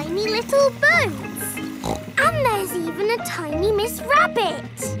are tiny little boats. And there's even a tiny Miss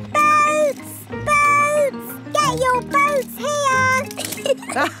Rabbit. Boats! Boats! Get your boats here!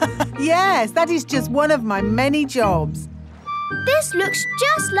 Yes, that is just one of my many jobs. This looks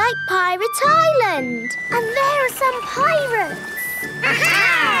just like Pirate Island. And there are some pirates.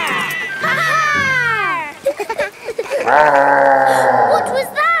 What was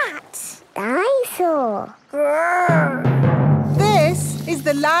that? Dinosaur. This is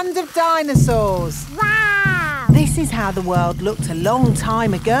the land of dinosaurs. Wow! This is how the world looked a long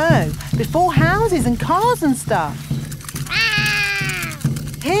time ago, before houses and cars and stuff.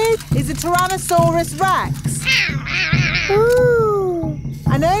 Here is a Tyrannosaurus Rex. Ooh!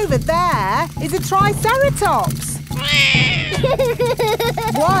 And over there is a Triceratops.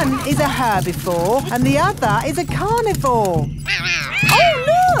 One is a herbivore and the other is a carnivore. Oh,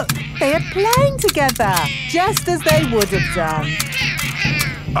 look! They are playing together, just as they would have done.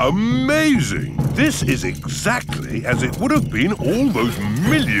 Amazing! This is exactly as it would have been all those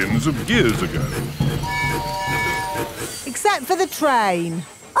millions of years ago. Except for the train.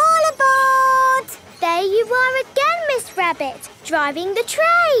 All aboard! There you are again, Miss Rabbit, driving the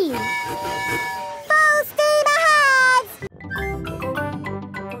train. Full steam ahead!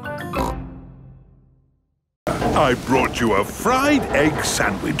 I brought you a fried egg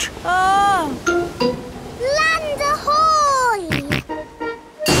sandwich. Oh! Land ahoy!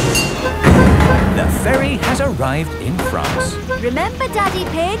 The ferry has arrived in France. Remember, Daddy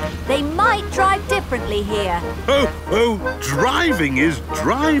Pig? They might drive differently here. Oh, driving is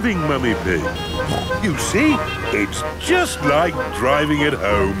driving, Mummy Pig. You see, it's just like driving at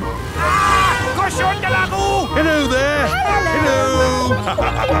home. Cochon de la roue! Hello there! Hello!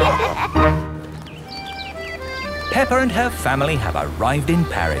 Peppa and her family have arrived in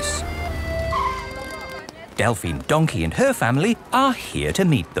Paris. Delphine Donkey and her family are here to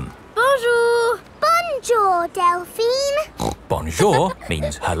meet them. Bonjour! Bonjour, Delphine. Bonjour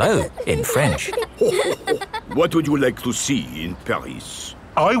means hello in French. What would you like to see in Paris?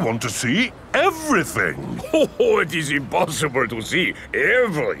 I want to see everything. Oh, it is impossible to see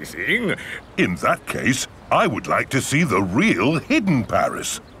everything. In that case, I would like to see the real hidden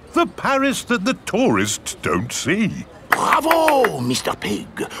Paris. The Paris that the tourists don't see. Bravo, Mr. Pig.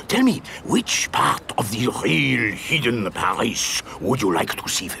 Tell me, which part of the real hidden Paris would you like to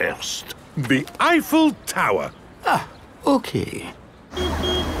see first? The Eiffel Tower. Ah, okay.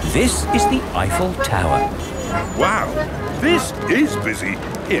 This is the Eiffel Tower. Wow, this is busy.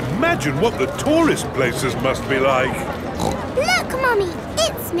 Imagine what the tourist places must be like. Look, Mummy,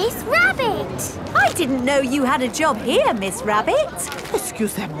 it's Miss Rabbit. I didn't know you had a job here, Miss Rabbit.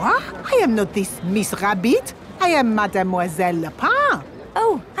 Excusez-moi, I am not this Miss Rabbit. I am Mademoiselle Lapin.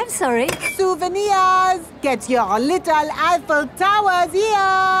 Oh, I'm sorry. Souvenirs! Get your little Eiffel Towers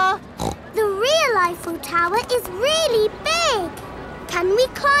here! The real Eiffel Tower is really big. Can we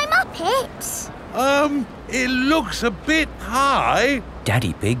climb up it? It looks a bit high.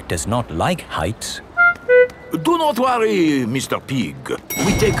 Daddy Pig does not like heights. Do not worry, Mr. Pig.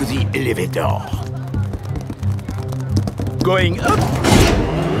 We take the elevator. Going up.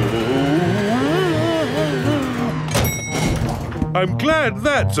 I'm glad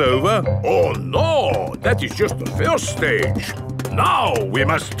that's over. Oh no, that is just the first stage. Now we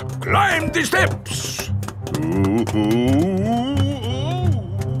must climb the steps.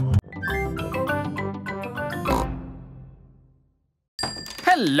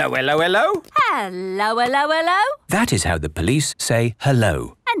 Hello, hello, hello. Hello, hello, hello. That is how the police say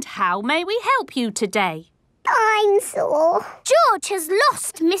hello. And how may we help you today? Dinosaur. George has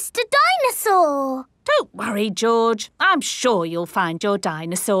lost Mr. Dinosaur. Don't worry, George. I'm sure you'll find your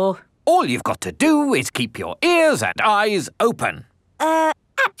dinosaur. All you've got to do is keep your ears and eyes open.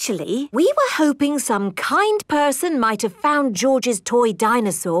 Actually, we were hoping some kind person might have found George's toy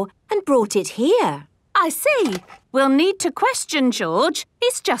dinosaur and brought it here. I see. We'll need to question George.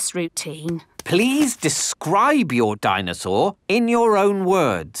 It's just routine. Please describe your dinosaur in your own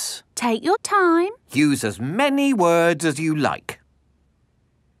words. Take your time. Use as many words as you like.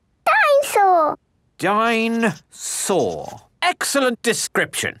 Dinosaur. Dine-saw. Excellent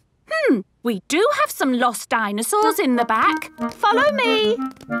description. We do have some lost dinosaurs in the back. Follow me.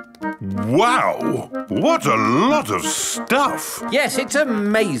 Wow! What a lot of stuff! Yes, it's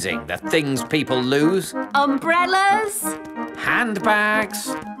amazing the things people lose. Umbrellas.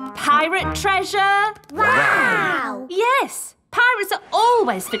 Handbags. Pirate treasure. Wow! Yes, pirates are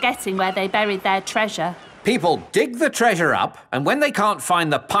always forgetting where they buried their treasure. People dig the treasure up, and when they can't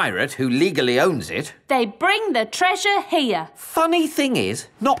find the pirate who legally owns it, they bring the treasure here. Funny thing is,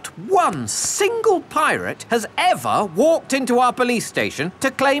 not one single pirate has ever walked into our police station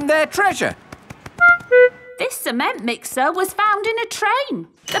to claim their treasure. This cement mixer was found in a train.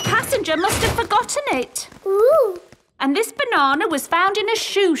 The passenger must have forgotten it. Ooh. And this banana was found in a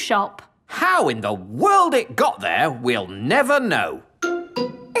shoe shop. How in the world it got there, we'll never know.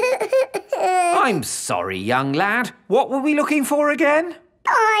 I'm sorry, young lad. What were we looking for again?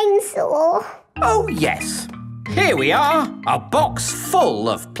 Dinosaur. Oh, yes. Here we are, a box full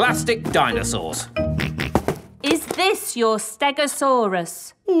of plastic dinosaurs. Is this your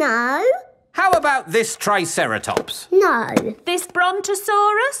Stegosaurus? No. How about this Triceratops? No. This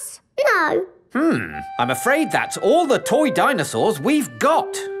Brontosaurus? No. I'm afraid that's all the toy dinosaurs we've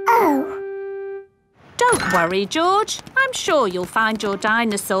got. Oh. Don't worry, George. I'm sure you'll find your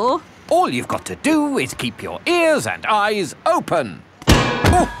dinosaur. All you've got to do is keep your ears and eyes open.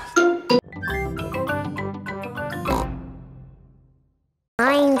 Oh.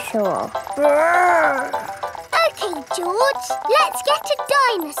 Dinosaur. Okay, George. Let's get a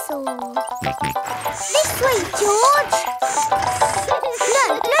dinosaur. This way, George. No,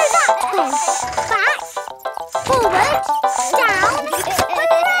 that way. Back. Forward. Down.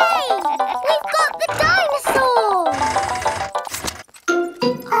 Hooray! We've got the dinosaur.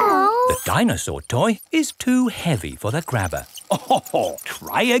 Oh. The dinosaur toy is too heavy for the grabber. Oh,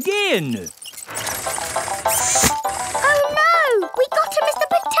 try again. Oh no! We got a Mr.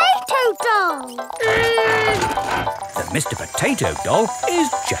 Potato Doll. The Mr. Potato Doll is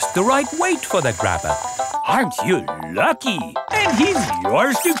just the right weight for the grabber. Aren't you lucky? And he's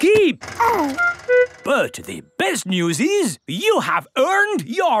yours to keep. Oh. But the best news is you have earned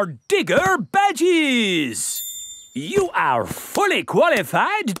your digger badges. You are fully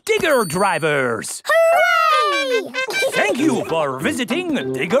qualified digger drivers. Hooray! Thank you for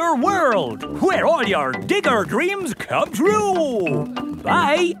visiting Digger World, where all your digger dreams come true.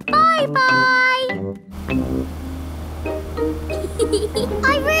 Bye. Bye-bye.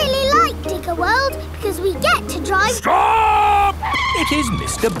 I really like Digger World because we get to drive... Stop! It is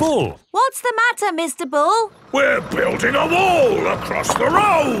Mr. Bull. What's the matter, Mr. Bull? We're building a wall across the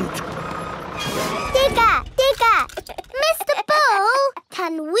road. Digger! Mr. Bull,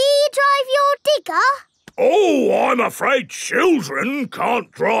 can we drive your digger? Oh, I'm afraid children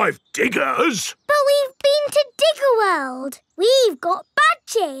can't drive diggers. But we've been to Digger World. We've got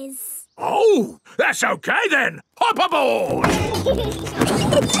badges. Oh, that's okay then. Hop aboard.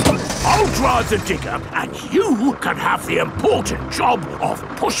 I'll drive the digger and you can have the important job of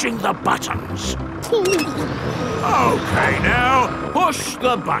pushing the buttons. Okay, now, push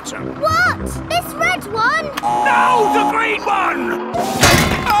the button. What? This red one? No, the green one!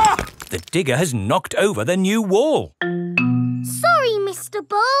 Ah! The digger has knocked over the new wall. Sorry, Mr.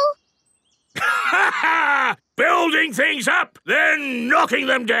 Bull. Building things up, then knocking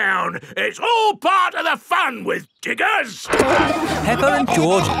them down. It's all part of the fun with diggers. Peppa and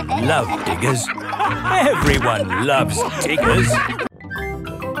George love diggers. Everyone loves diggers.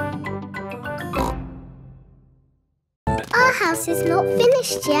 Our house is not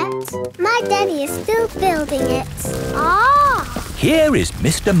finished yet. My daddy is still building it. Ah! Here is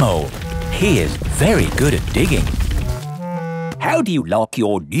Mr. Mole. He is very good at digging. How do you like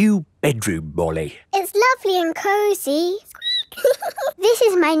your new bedroom, Molly? It's lovely and cosy. This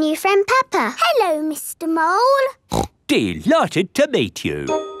is my new friend Peppa. Hello, Mr. Mole. Delighted to meet you.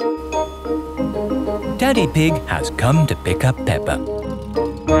 Daddy Pig has come to pick up Peppa.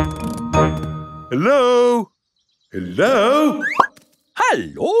 Hello? Hello?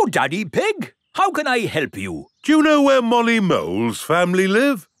 Hello, Daddy Pig. How can I help you? Do you know where Molly Mole's family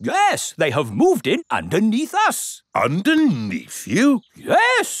live? Yes, they have moved in underneath us. Underneath you?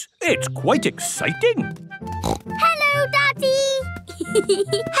 Yes, it's quite exciting. Hello, Daddy.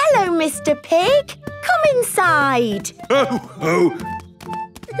 Hello, Mr. Pig. Come inside. Oh.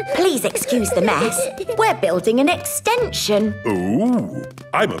 Please excuse the mess. We're building an extension. Oh,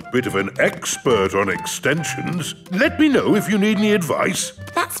 I'm a bit of an expert on extensions. Let me know if you need any advice.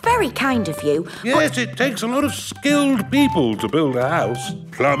 That's very kind of you. Yes, it takes a lot of skilled people to build a house.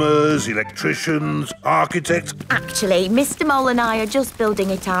 Plumbers, electricians, architects. Actually, Mr. Mole and I are just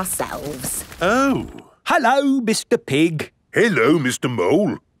building it ourselves. Oh. Hello, Mr. Pig. Hello, Mr.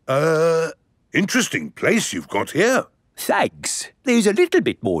 Mole. Interesting place you've got here. Thanks. There's a little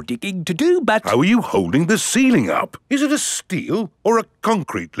bit more digging to do, but... How are you holding the ceiling up? Is it a steel or a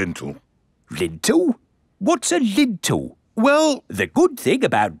concrete lintel? Lintel? What's a lintel? Well, the good thing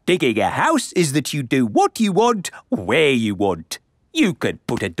about digging a house is that you do what you want, where you want. You could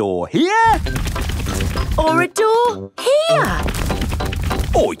put a door here. Or a door here.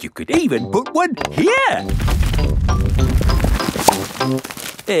 Or you could even put one here.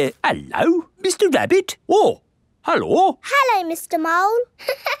 Hello, Mr. Rabbit. Oh, hello. Hello, Mr. Mole.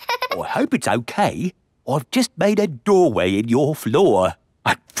 I hope it's okay. I've just made a doorway in your floor.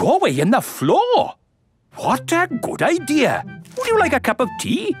 A doorway in the floor? What a good idea. Would you like a cup of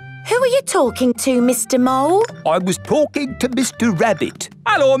tea? Who are you talking to, Mr. Mole? I was talking to Mr. Rabbit.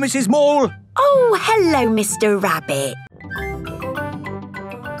 Hello, Mrs. Mole. Oh, hello, Mr. Rabbit.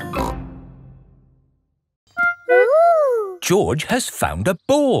 Ooh. George has found a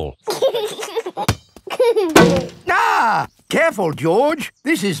ball. Ah! Careful, George.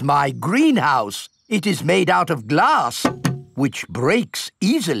 This is my greenhouse. It is made out of glass, which breaks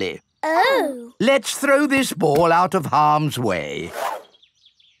easily. Oh. Let's throw this ball out of harm's way.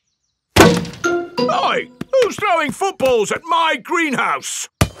 Oi! Who's throwing footballs at my greenhouse?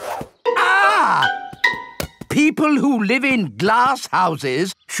 Ah! People who live in glass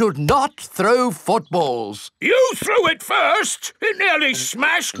houses should not throw footballs. You threw it first! It nearly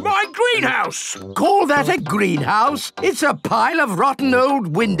smashed my greenhouse! Call that a greenhouse? It's a pile of rotten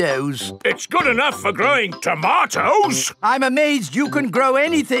old windows. It's good enough for growing tomatoes! I'm amazed you can grow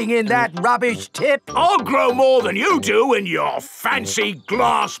anything in that rubbish tip. I'll grow more than you do in your fancy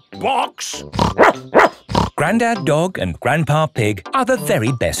glass box! Grandad Dog and Grandpa Pig are the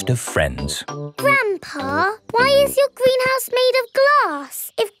very best of friends. Grandpa, why is your greenhouse made of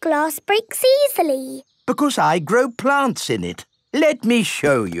glass if glass breaks easily? Because I grow plants in it. Let me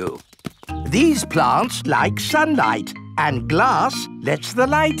show you. These plants like sunlight, and glass lets the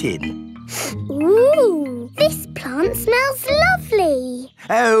light in. Ooh, this plant smells lovely.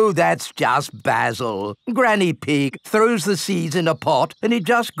 Oh, that's just basil. Granny Pig throws the seeds in a pot and it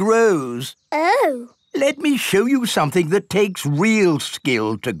just grows. Oh. Let me show you something that takes real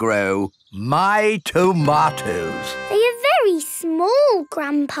skill to grow. My tomatoes. They are very small,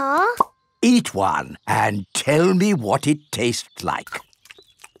 Grandpa. Eat one and tell me what it tastes like.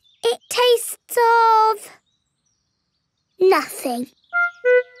 It tastes of... nothing.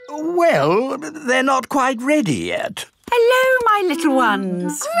 Well, they're not quite ready yet. Hello, my little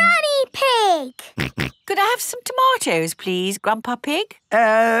ones. Granny Pig! Could I have some tomatoes, please, Grandpa Pig?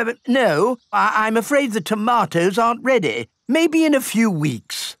 No. I'm afraid the tomatoes aren't ready. Maybe in a few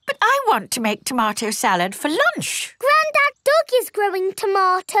weeks. But I want to make tomato salad for lunch. Grandad Dog is growing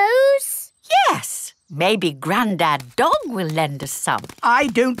tomatoes. Yes. Maybe Grandad Dog will lend us some. I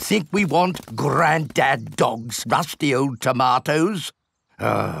don't think we want Grandad Dog's rusty old tomatoes.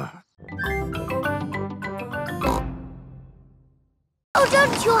 Hold on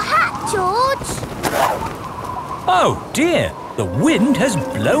to your hat, George. Oh, dear. The wind has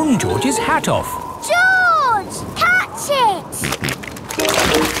blown George's hat off. George! Catch it!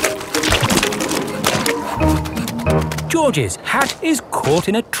 George's hat is caught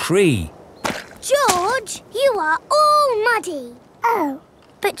in a tree. George, you are all muddy. Oh,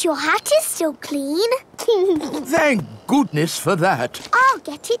 but your hat is still clean. Thank goodness for that. I'll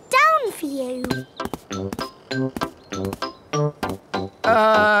get it down for you.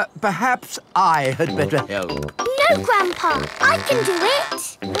 Perhaps I had better help. No, Grandpa. I can do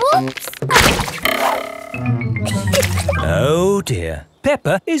it. Whoops. Oh, dear.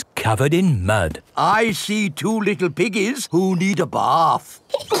 Peppa is covered in mud. I see 2 little piggies who need a bath.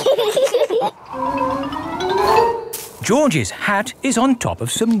 George's hat is on top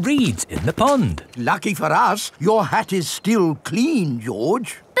of some reeds in the pond. Lucky for us, your hat is still clean,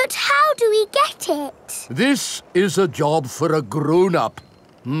 George. But how do we get it? This is a job for a grown-up.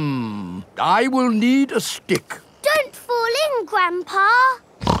 I will need a stick. Don't fall in, Grandpa.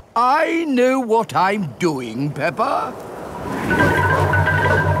 I know what I'm doing, Peppa.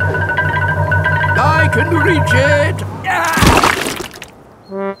 I can reach it.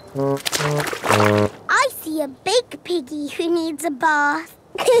 I see a big piggy who needs a bath.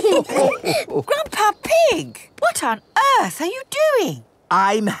 Grandpa Pig, what on earth are you doing?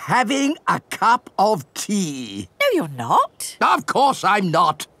 I'm having a cup of tea. No, you're not. Of course I'm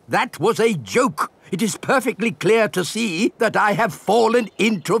not. That was a joke. It is perfectly clear to see that I have fallen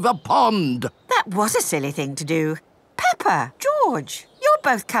into the pond. That was a silly thing to do. Peppa, George, you're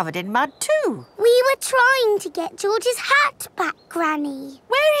both covered in mud too. We were trying to get George's hat back, Granny.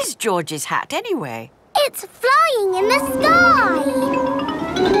 Where is George's hat anyway? It's flying in the sky.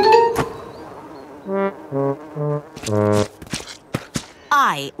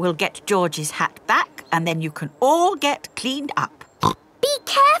 I will get George's hat back and then you can all get cleaned up. Be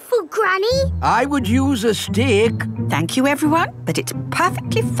careful, Granny. I would use a stick. Thank you, everyone, but it's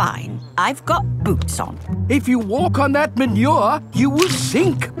perfectly fine. I've got boots on. If you walk on that manure, you will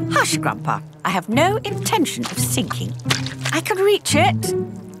sink. Hush, Grandpa. I have no intention of sinking. I can reach it.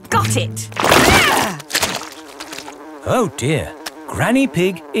 Got it. Ah! Oh dear, Granny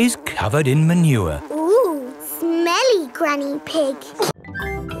Pig is covered in manure. Ooh, smelly Granny Pig.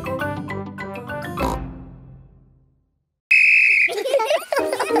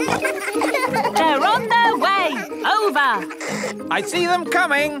 They're on their way. Over. I see them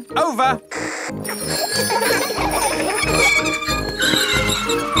coming. Over.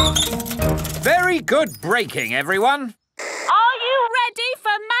 Very good braking, everyone. Are you ready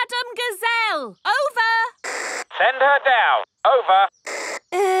for Madame Gazelle? Over. Send her down. Over.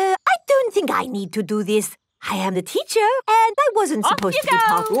 I don't think I need to do this. I am the teacher, and I wasn't supposed to be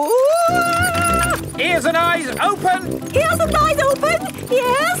taught. Ears and eyes open. Ears and eyes open.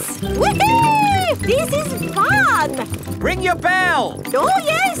 Yes. Whee! This is fun. Ring your bell. Oh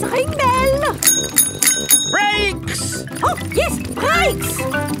yes, ring bell. Brakes. Oh yes, brakes.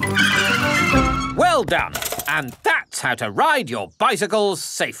 Well done. And that's how to ride your bicycles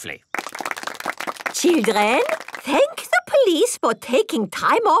safely. Children, thank the police for taking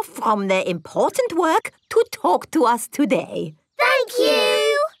time off from their important work to talk to us today. Thank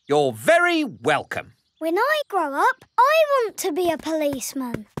you. You're very welcome. When I grow up, I want to be a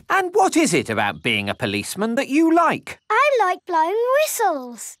policeman. And what is it about being a policeman that you like? I like blowing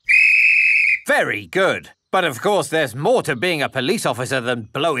whistles. Very good. But of course there's more to being a police officer than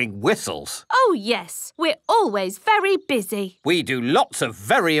blowing whistles. Oh, yes. We're always very busy. We do lots of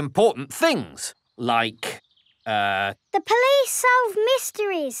very important things, like... The police solve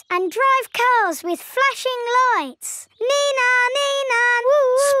mysteries and drive cars with flashing lights. Nina, Nina,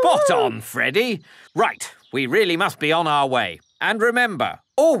 woo! Spot on, Freddy. Right, we really must be on our way. And remember,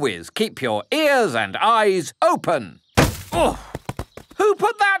 always keep your ears and eyes open. Oh, who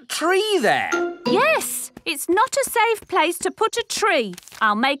put that tree there? Yes, it's not a safe place to put a tree.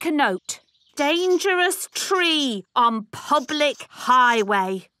 I'll make a note. Dangerous tree on public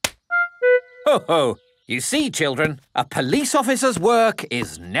highway. Ho ho. You see, children, a police officer's work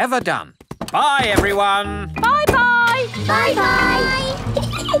is never done. Bye, everyone. Bye-bye. Bye-bye.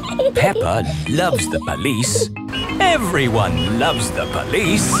 Peppa loves the police. Everyone loves the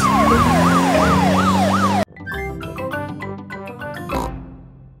police.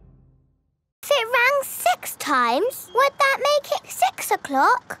 If it rang 6 times, would that make it 6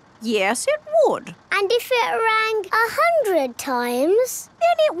 o'clock? Yes, it would. And if it rang 100 times?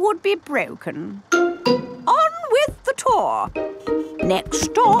 Then it would be broken. On with the tour. Next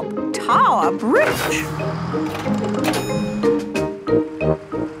stop, Tower Bridge.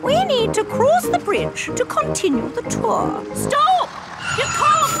 We need to cross the bridge to continue the tour. Stop! You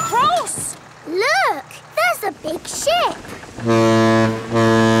can't cross! Look, there's a big ship.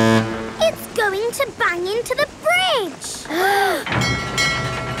 It's going to bang into the bridge.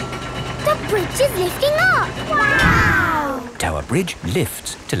 The bridge is lifting up. Wow! Tower Bridge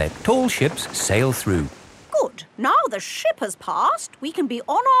lifts to let tall ships sail through. Good. Now the ship has passed, we can be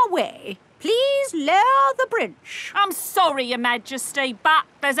on our way. Please lower the bridge. I'm sorry, Your Majesty, but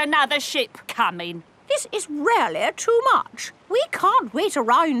there's another ship coming. This is really too much. We can't wait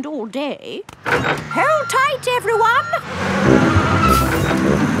around all day. Hold tight, everyone.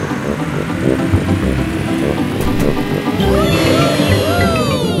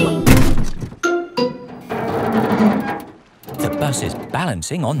 bus is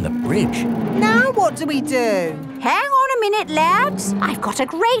balancing on the bridge. Now what do we do? Hang on a minute, lads. I've got a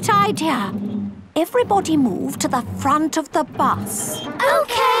great idea. Everybody move to the front of the bus.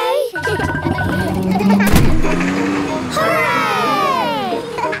 OK. Hooray!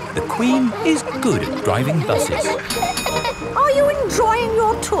 The Queen is good at driving buses. Are you enjoying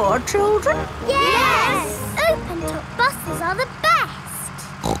your tour, children? Yes! Open-top buses are the best.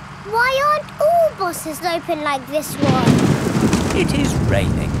 Why aren't all buses open like this one? It is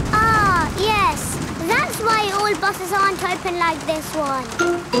raining. Ah, yes. That's why all buses aren't open like this one.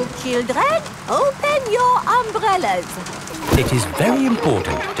 Children, open your umbrellas. It is very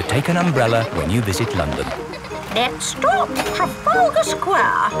important to take an umbrella when you visit London. Next stop, Trafalgar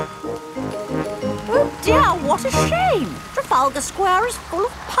Square. Oh dear, what a shame. Trafalgar Square is full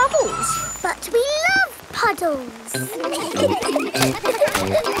of puddles. But we love puddles.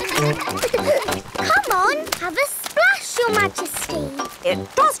 Come on, have a splash, Your Majesty.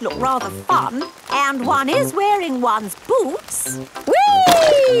 It does look rather fun, and one is wearing one's boots.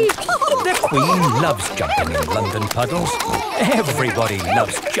 Whee! The Queen loves jumping in London puddles. Everybody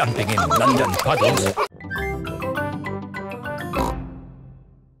loves jumping in London puddles.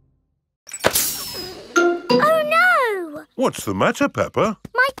 Oh no! What's the matter, Peppa?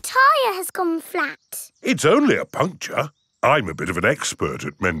 My tyre has gone flat. It's only a puncture. I'm a bit of an expert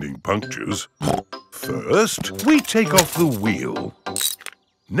at mending punctures. First, we take off the wheel.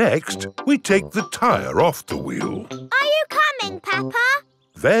 Next, we take the tyre off the wheel. Are you coming, Peppa?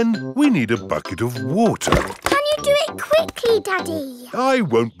 Then we need a bucket of water. Can you do it quickly, Daddy? I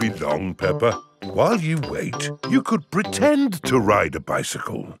won't be long, Peppa. While you wait, you could pretend to ride a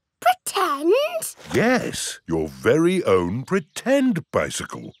bicycle. Pretend? Yes, your very own pretend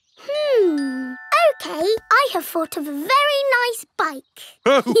bicycle. OK, I have thought of a very nice bike.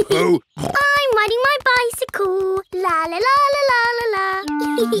 Ho, ho! I'm riding my bicycle. La la la la la la la.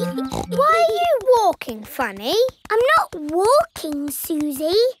 Why are you walking, Funny? I'm not walking,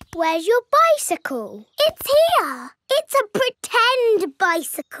 Suzy. Where's your bicycle? It's here. It's a pretend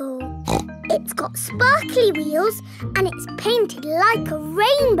bicycle. It's got sparkly wheels and it's painted like a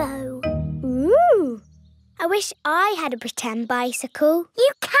rainbow. Ooh. I wish I had a pretend bicycle.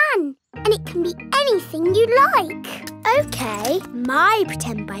 You can. And it can be anything you like. OK, my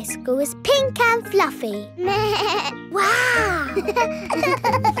pretend bicycle is pink and fluffy. Wow!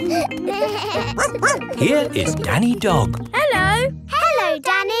 Here is Danny Dog. Hello. Hello,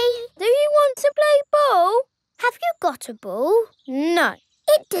 Danny. Do you want to play ball? Have you got a ball? No.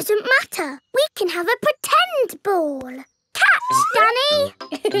 It doesn't matter. We can have a pretend ball. Catch, Danny!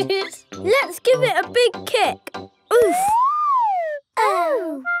 Let's give it a big kick. Oof!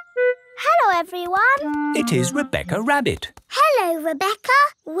 Oh! Hello, everyone. It is Rebecca Rabbit. Hello, Rebecca.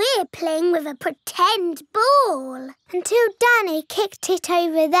 We're playing with a pretend ball. Until Danny kicked it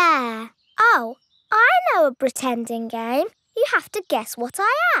over there. Oh, I know a pretending game. You have to guess what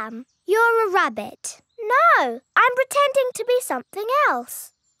I am. You're a rabbit. No, I'm pretending to be something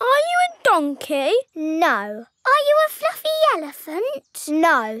else. Are you a donkey? No. Are you a fluffy elephant?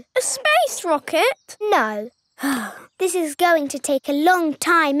 No. A space rocket? No. This is going to take a long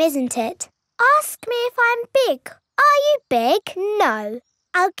time, isn't it? Ask me if I'm big. Are you big? No.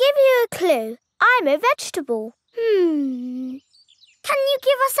 I'll give you a clue. I'm a vegetable. Can you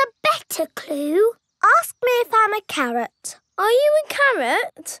give us a better clue? Ask me if I'm a carrot. Are you a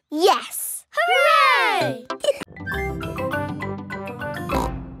carrot? Yes. Hooray!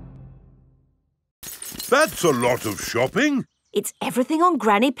 That's a lot of shopping. It's everything on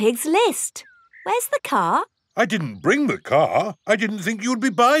Granny Pig's list. Where's the car? I didn't bring the car. I didn't think you'd be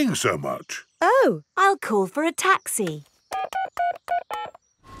buying so much. Oh, I'll call for a taxi.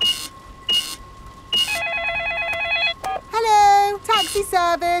 Hello, taxi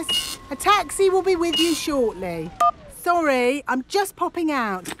service. A taxi will be with you shortly. Sorry, I'm just popping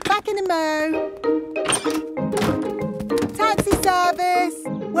out. Back in a mo. Taxi service.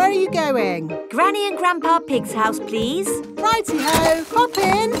 Where are you going? Granny and Grandpa Pig's house, please. Righty-ho, hop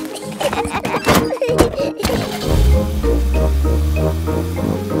in.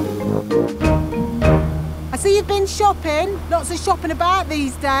 I see you've been shopping. Lots of shopping about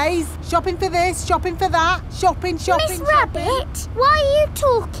these days. Shopping for this, shopping for that. Shopping, Miss Rabbit, why are you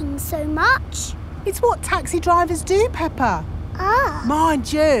talking so much? It's what taxi drivers do, Peppa. Ah.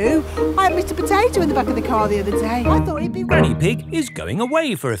 Mind you, I had Mr. Potato in the back of the car the other day. I thought he'd be... Granny Pig is going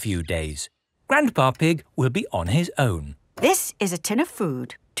away for a few days. Grandpa Pig will be on his own. This is a tin of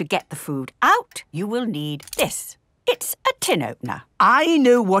food. To get the food out, you will need this. It's a tin opener. I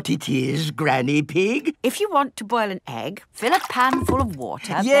know what it is, Granny Pig. If you want to boil an egg, fill a pan full of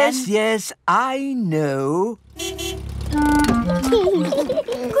water, Yes, I know.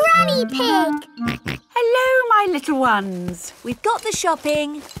 Granny Pig! Hello, my little ones. We've got the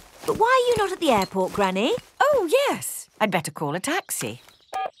shopping. But why are you not at the airport, Granny? Oh, yes. I'd better call a taxi.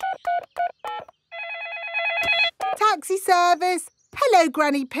 Taxi service. Hello,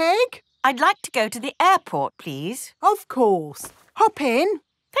 Granny Pig. I'd like to go to the airport, please. Of course. Hop in.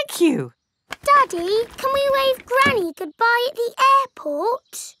 Thank you. Daddy, can we wave Granny goodbye at the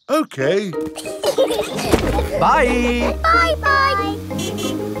airport? OK. Bye. Bye-bye.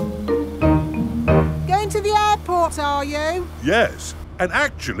 Going to the airport, are you? Yes. And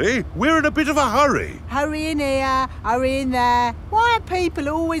actually, we're in a bit of a hurry. Hurry in here, hurry in there. Why are people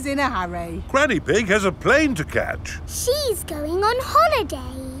always in a hurry? Granny Pig has a plane to catch. She's going on holiday.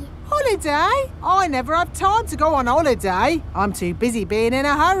 Holiday? I never have time to go on holiday. I'm too busy being in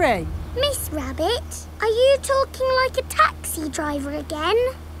a hurry. Miss Rabbit, are you talking like a taxi driver again?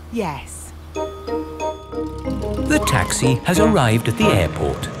 Yes. The taxi has arrived at the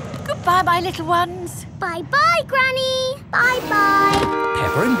airport. Goodbye, my little ones. Bye-bye, Granny. Bye-bye.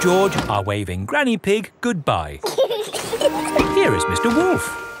 Peppa and George are waving Granny Pig goodbye. Here is Mr.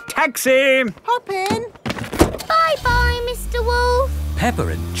 Wolf. Taxi! Hop in. Bye-bye, Mr. Wolf. Peppa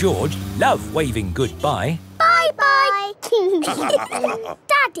and George love waving goodbye. Bye-bye.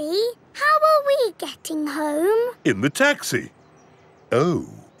 Daddy, how are we getting home? In the taxi. Oh,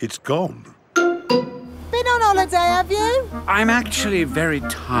 it's gone. Been on holiday, have you? I'm actually very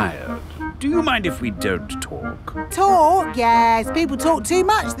tired. Do you mind if we don't talk? Talk? Yes. People talk too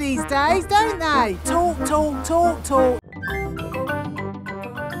much these days, don't they? Talk, talk, talk, talk.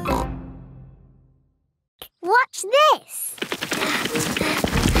 Watch this.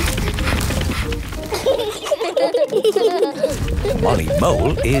 Molly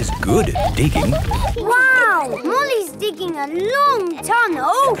Mole is good at digging. Wow! Molly's digging a long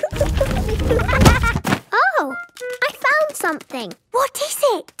tunnel. Oh, I found something. What is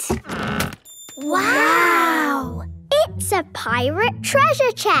it? Wow! It's a pirate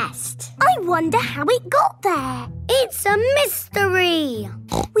treasure chest. I wonder how it got there. It's a mystery.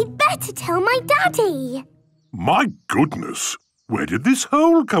 We'd better tell my daddy. My goodness. Where did this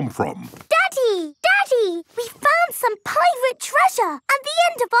hole come from? Daddy! Daddy! We found some pirate treasure at the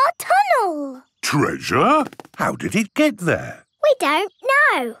end of our tunnel. Treasure? How did it get there? We don't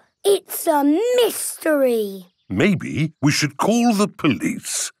know. It's a mystery. Maybe we should call the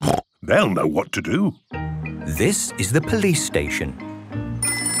police. They'll know what to do. This is the police station.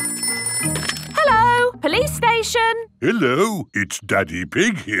 Hello, police station. Hello, it's Daddy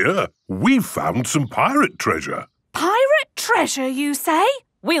Pig here. We've found some pirate treasure. Pirate treasure, you say?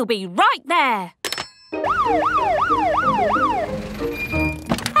 We'll be right there.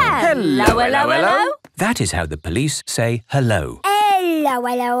 Hello, hello, hello. That is how the police say hello. Hello,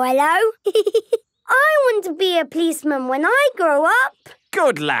 hello, hello. I want to be a policeman when I grow up.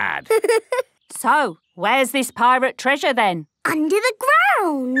 Good lad. So, where's this pirate treasure then? Under the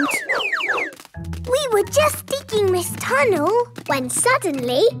ground. We were just digging this tunnel when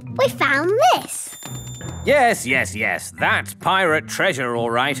suddenly we found this. Yes, yes, yes. That's pirate treasure,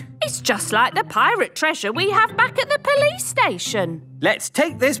 all right. It's just like the pirate treasure we have back at the police station. Let's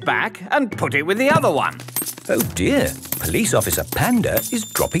take this back and put it with the other one. Oh dear, Police Officer Panda is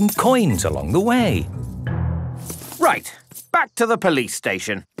dropping coins along the way. Right, back to the police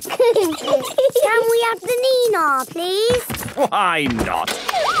station. Can we have the Nina, please? Why not?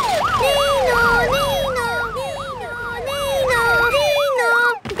 Nina, Nina, Nina, Nina, Nina.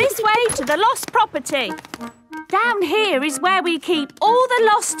 This way to the lost property. Down here is where we keep all the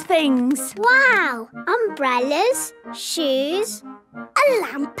lost things. Wow! Umbrellas, shoes, a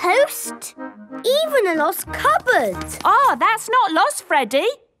lamppost, even a lost cupboard. Oh, that's not lost, Freddy.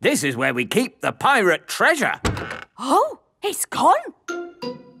 This is where we keep the pirate treasure. Oh, it's gone.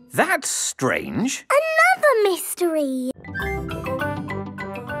 That's strange. Another mystery.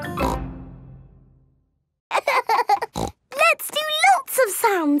 Let's do lots of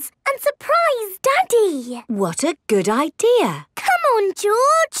sounds and surprise Daddy. What a good idea. Come on,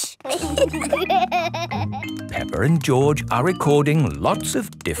 George. Peppa and George are recording lots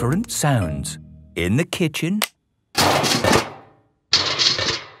of different sounds. In the kitchen,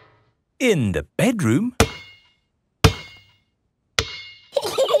 in the bedroom,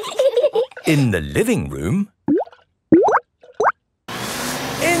 in the living room,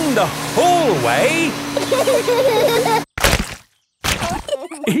 in the hallway,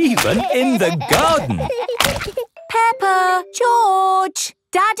 even in the garden. Peppa, George,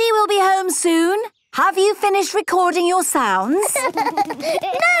 Daddy will be home soon. Have you finished recording your sounds? No,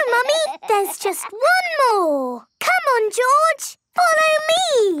 Mummy, there's just one more. Come on, George, follow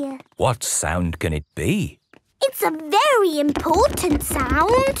me. What sound can it be? It's a very important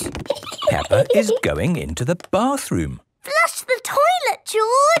sound. Peppa is going into the bathroom. Flush the toilet,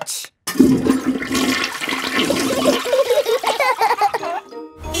 George.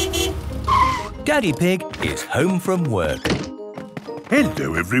 Daddy Pig is home from work.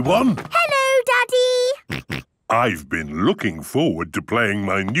 Hello, everyone. Hello, Daddy. I've been looking forward to playing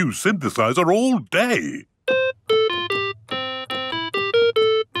my new synthesizer all day.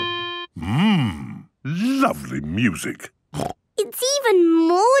 Lovely music. It's even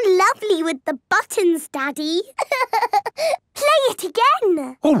more lovely with the buttons, Daddy. Play it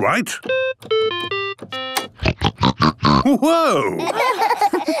again. All right. Whoa!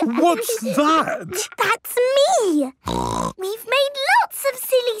 What's that? That's me. We've made lots of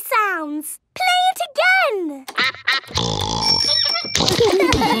silly sounds. Play it again.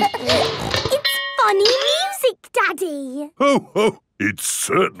 It's funny music, Daddy. Oh, it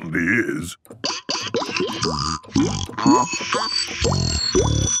certainly is.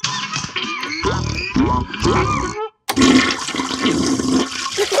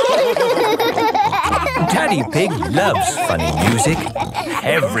 Daddy Pig loves funny music.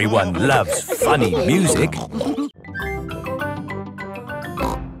 Everyone loves funny music.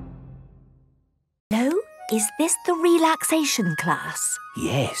 Hello, is this the relaxation class?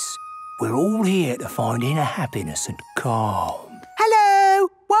 Yes, we're all here to find inner happiness and calm. Hello!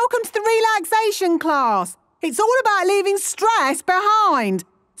 Welcome to the relaxation class. It's all about leaving stress behind.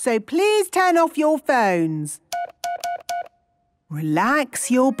 So please turn off your phones.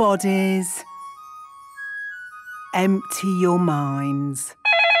 Relax your bodies. Empty your minds.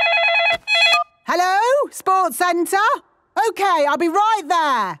 Hello, Sports Centre? OK, I'll be right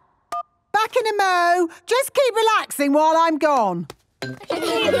there. Back in a mo. Just keep relaxing while I'm gone.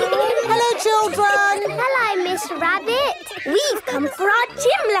 Hello, children. Hello, Miss Rabbit. We've come for our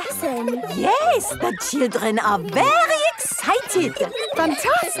gym lesson. Yes, the children are very excited.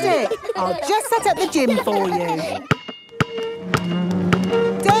 Fantastic. I'll just set up the gym for you.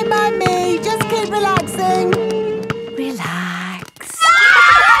 Don't mind me. Just keep relaxing. Relax.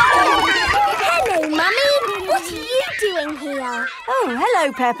 Hello, Mummy. What are you doing here? Oh,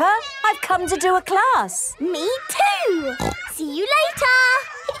 hello, Peppa. I've come to do a class. Me too. See you later.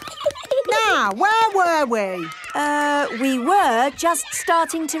 Now, where were we? We were just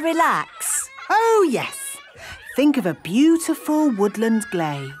starting to relax. Oh, yes. Think of a beautiful woodland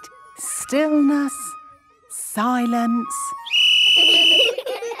glade. Stillness, silence.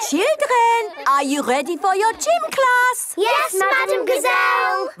 Children, are you ready for your gym class? Yes, Madam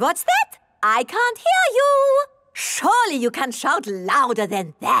Gazelle. What's that? I can't hear you. Surely you can shout louder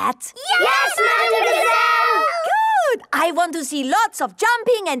than that. Yes, Madam Gazelle. Good. I want to see lots of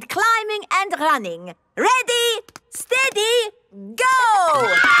jumping and climbing and running. Ready, steady, go!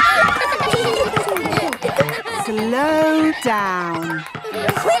 Slow down.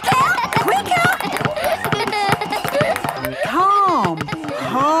 Quicker, quicker. Calm.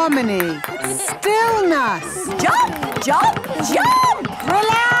 Harmony. Stillness. Jump, jump, jump.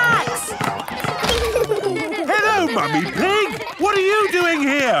 Relax. Hello, Mummy Pig. What are you doing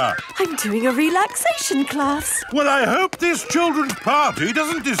here? I'm doing a relaxation class. Well, I hope this children's party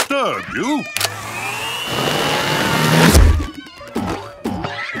doesn't disturb you.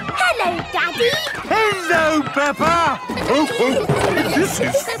 Hello, Daddy. Hello, Peppa. Oh, this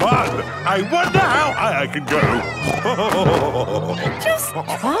is fun. I wonder how high I can go. Just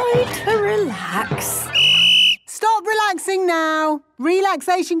try to relax. Stop relaxing now.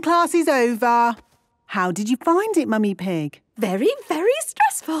 Relaxation class is over. How did you find it, Mummy Pig? Very, very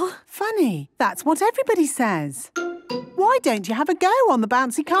stressful. Funny. That's what everybody says. Why don't you have a go on the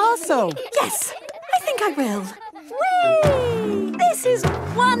bouncy castle? Yes, I think I will. Whee! This is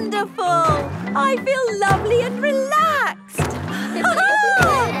wonderful. I feel lovely and relaxed.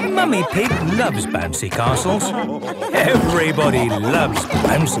 Mummy Pig loves bouncy castles. Everybody loves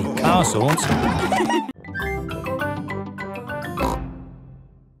bouncy castles.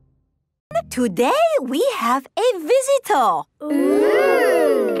 Today we have a visitor.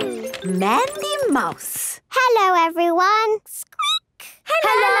 Ooh. Mandy Mouse. Hello, everyone. Squeak.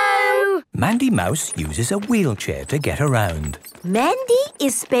 Hello. Mandy Mouse uses a wheelchair to get around. Mandy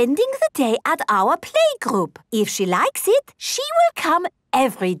is spending the day at our playgroup. If she likes it, she will come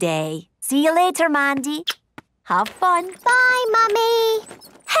every day. See you later, Mandy. Have fun. Bye, Mummy.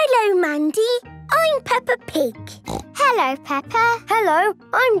 Hello, Mandy. I'm Peppa Pig. Hello, Peppa. Hello,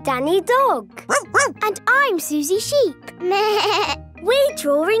 I'm Danny Dog. And I'm Suzy Sheep. We're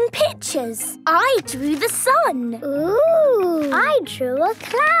drawing pictures. I drew the sun. Ooh. I drew a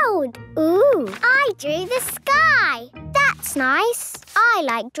cloud. Ooh. I drew the sky. That's nice. I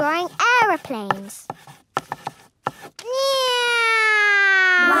like drawing aeroplanes.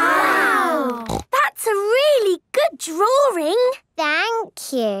 drawing.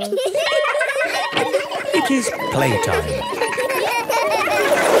 Thank you. It is playtime.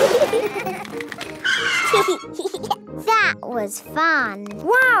 That was fun.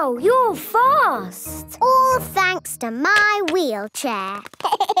 Wow, you're fast. All thanks to my wheelchair.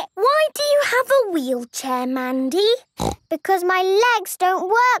 Why do you have a wheelchair, Mandy? Because my legs don't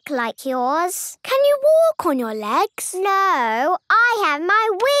work like yours. Can you walk on your legs? No, I have my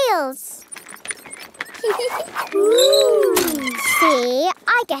wheels. Ooh. See,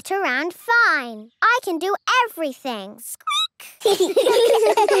 I get around fine. I can do everything. Squeak!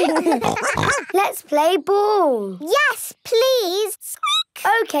 Let's play ball. Yes, please.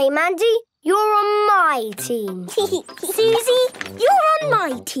 Squeak! OK, Mandy, you're on my team. Suzy, you're on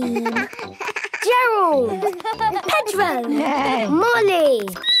my team. Gerald, Pedro, Molly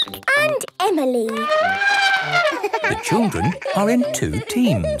and Emily. The children are in 2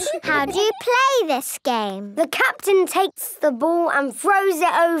 teams. How do you play this game? The captain takes the ball and throws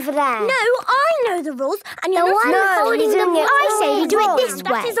it over there. No, I know the rules, and you're not holding the ball. I say we do it this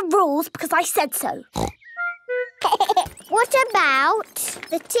way. That is the rules because I said so. What about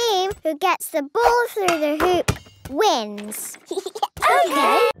the team who gets the ball through the hoop wins?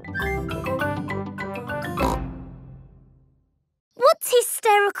 OK. What's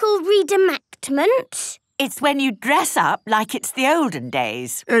hysterical reenactment? It's when you dress up like it's the olden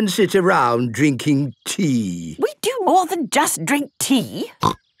days. And sit around drinking tea. We do more than just drink tea.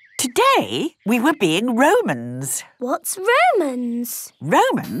 Today, we were being Romans. What's Romans?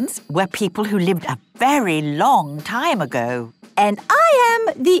 Romans were people who lived a very long time ago. And I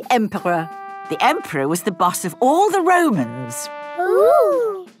am the emperor. The emperor was the boss of all the Romans.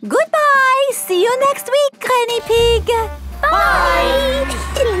 Ooh. Goodbye. See you next week, Granny Pig. Bye.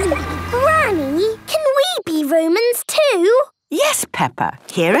 Granny, can we be Romans too? Yes, Peppa.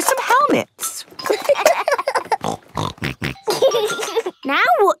 Here are some helmets. Now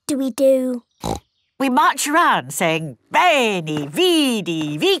what do we do? We march around saying, Veni,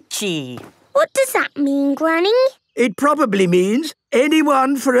 Vidi, Vici. What does that mean, Granny? It probably means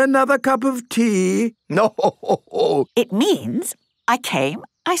anyone for another cup of tea. No. It means I came,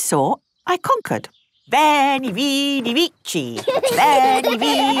 I saw, I conquered. Veni, Vidi, Vici. Veni,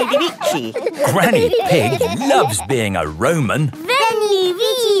 Vidi, Vici. Granny Pig loves being a Roman. Veni,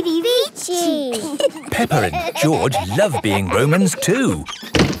 Vidi, Vici. Peppa and George love being Romans too.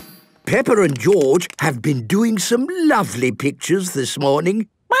 Peppa and George have been doing some lovely pictures this morning.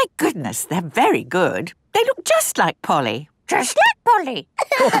 My goodness, they're very good. They look just like Polly. Just like Polly.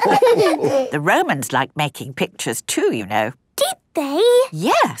 The Romans liked making pictures too, you know. Did they?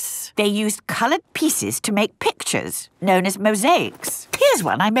 Yes. They used coloured pieces to make pictures, known as mosaics. Here's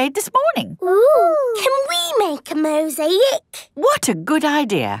one I made this morning. Ooh. Can we make a mosaic? What a good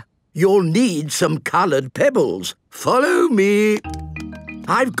idea. You'll need some coloured pebbles. Follow me.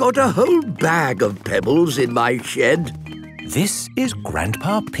 I've got a whole bag of pebbles in my shed. This is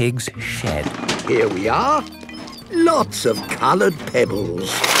Grandpa Pig's shed. Here we are. Lots of coloured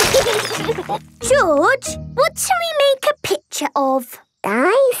pebbles. George, what shall we make a picture of?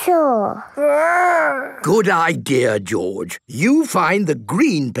 Dinosaur. Good idea, George. You find the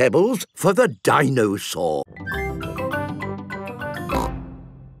green pebbles for the dinosaur.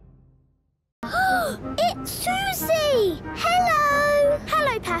 It's Suzy! Hello!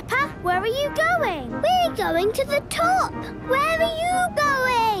 Hello, Peppa. Where are you going? We're going to the top. Where are you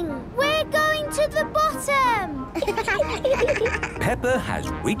going? We're going to the bottom. Peppa has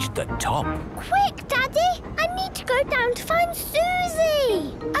reached the top. Quick, Daddy! I need to go down to find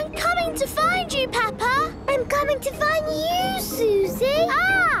Suzy. I'm coming to find you, Peppa. I'm coming to find you, Suzy.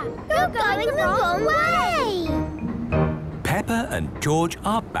 Ah! You're going the wrong way. Peppa and George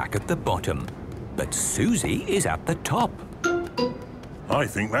are back at the bottom, but Suzy is at the top. I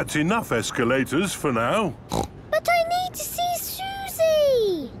think that's enough escalators for now. But I need to see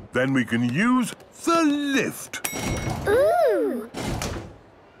Suzy. Then we can use the lift. Ooh.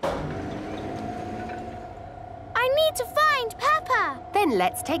 I need to find Peppa. Then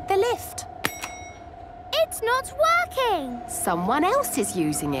let's take the lift. It's not working. Someone else is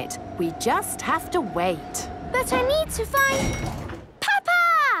using it. We just have to wait. But I need to find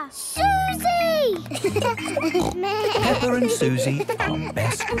Peppa! Suzy! Peppa and Suzy are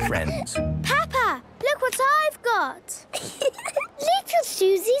best friends. Peppa, look what I've got. Little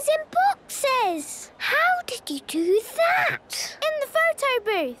Suzy's in boxes. How did you do that? In the photo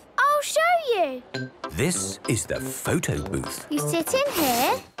booth. I'll show you. This is the photo booth. You sit in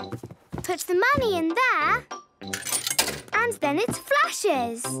here, put the money in there, and then it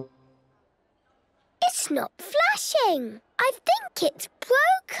flashes. It's not flashing. I think it's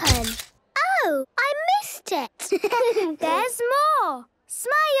broken. Oh, I missed it. There's more.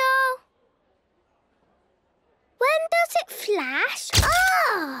 Smile. When does it flash?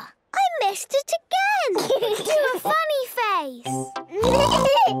 Ah! I missed it again. Do a funny face.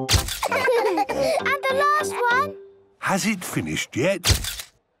 And the last one. Has it finished yet?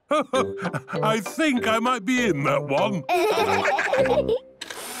 I think I might be in that one.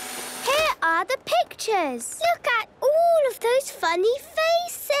 Here are the pictures. Look at all of those funny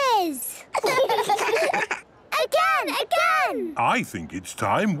faces. Again. I think it's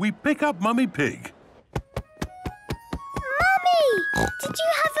time we pick up Mummy Pig. Mummy, did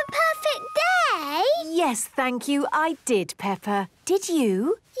you have a perfect day? Yes, thank you, I did, Peppa. Did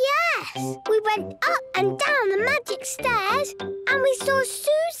you? Yes. We went up and down the magic stairs and we saw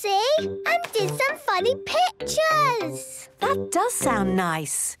Suzy and did some funny pictures. That does sound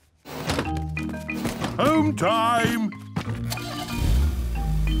nice. Home time!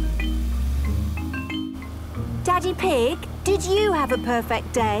 Daddy Pig, did you have a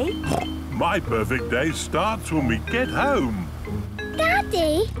perfect day? My perfect day starts when we get home.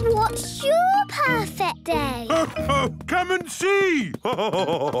 Daddy, what's your perfect day? Come and see!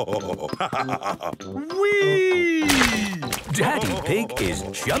 Whee! Daddy Pig is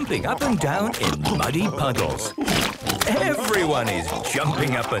jumping up and down in muddy puddles. Everyone is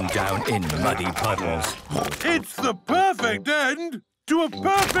jumping up and down in muddy puddles. It's the perfect end to a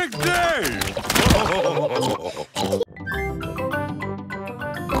perfect day!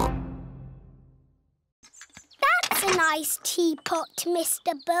 That's a nice teapot,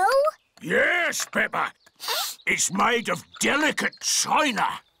 Mr. Bull. Yes, Peppa. It's made of delicate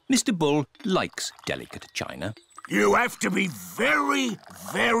china. Mr. Bull likes delicate china. You have to be very,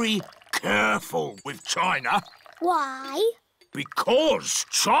 very careful with china. Why? Because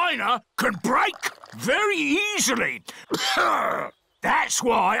china can break very easily. That's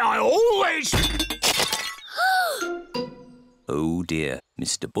why I always... Oh dear,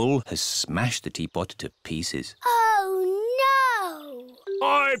 Mr. Bull has smashed the teapot to pieces. Oh no!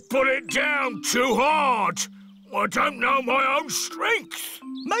 I put it down too hard. I don't know my own strength.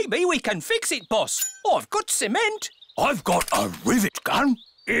 Maybe we can fix it, boss. I've got cement. I've got a rivet gun.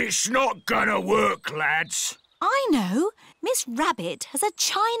 It's not gonna work, lads. I know. Miss Rabbit has a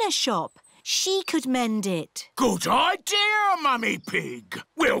china shop. She could mend it. Good idea, Mummy Pig.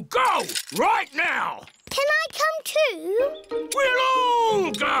 We'll go right now. Can I come too? We'll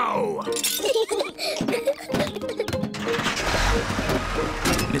all go.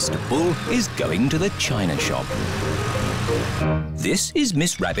 Mr. Bull is going to the china shop. This is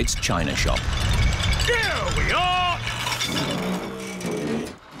Miss Rabbit's china shop. Here we are.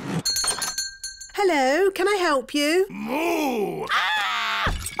 Hello, can I help you? Moo!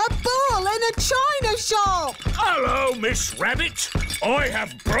 A bull in a china shop! Hello, Miss Rabbit. I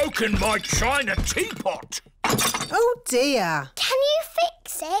have broken my china teapot. Oh, dear. Can you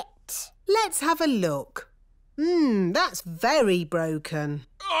fix it? Let's have a look. That's very broken.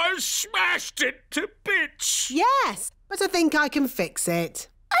 I smashed it to bits. Yes, but I think I can fix it.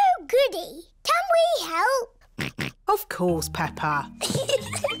 Oh, goody. Can we help? Of course, Peppa.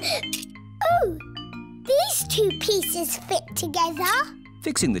 Oh, these two pieces fit together.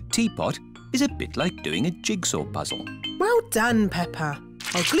 Fixing the teapot is a bit like doing a jigsaw puzzle. Well done, Peppa.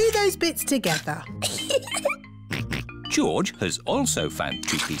 I'll glue those bits together. George has also found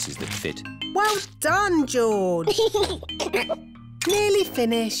two pieces that fit. Well done, George. Nearly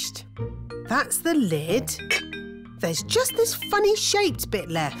finished. That's the lid. There's just this funny shaped bit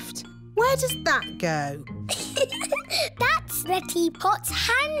left. Where does that go? That's the teapot's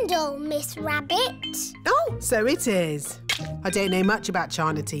handle, Miss Rabbit. Oh, so it is. I don't know much about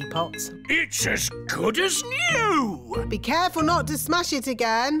china teapots. It's as good as new. Be careful not to smash it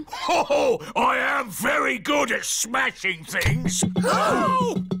again. Oh, I am very good at smashing things.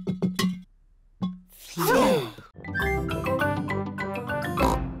 Oh!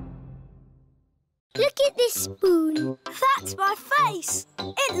 Look at this spoon. That's my face.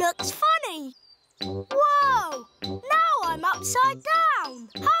 It looks funny. Whoa! Now I'm upside down.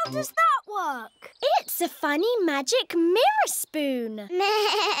 How does that work? It's a funny magic mirror spoon.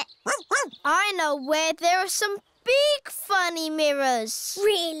 I know where there are some big funny mirrors.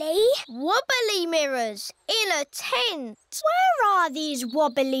 Really? Wobbly mirrors in a tent. Where are these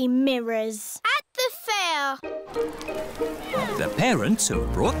wobbly mirrors? At the fair. The parents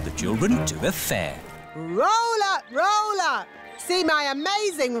have brought the children to the fair. Roll up, roll up. See my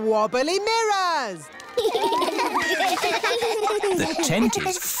amazing wobbly mirrors. The tent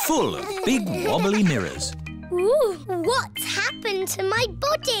is full of big wobbly mirrors. Ooh, what's happened to my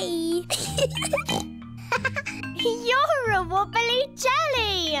body? You're a wobbly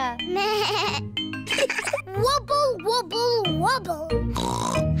jelly. Wobble, wobble, wobble.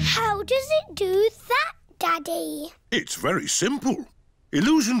 How does it do that, Daddy? It's very simple.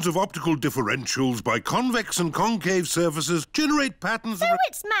 Illusions of optical differentials by convex and concave surfaces generate patterns... So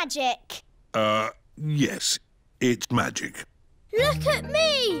it's magic? Yes, it's magic. Look at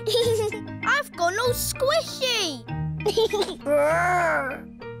me! I've gone all squishy.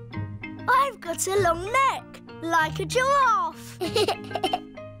 I've got a long neck, like a giraffe.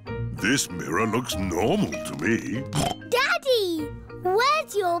 This mirror looks normal to me. Daddy,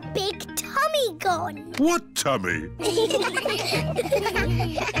 where's your big tummy gone? What tummy?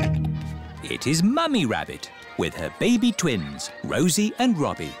 It is Mummy Rabbit with her baby twins, Rosie and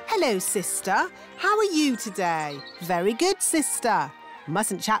Robbie. Hello, sister. How are you today? Very good, sister.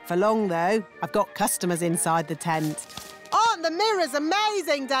 Mustn't chat for long, though. I've got customers inside the tent. Oh, the mirror's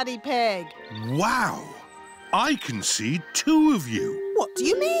amazing, Daddy Pig. Wow! I can see two of you. What do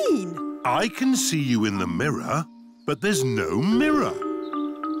you mean? I can see you in the mirror, but there's no mirror.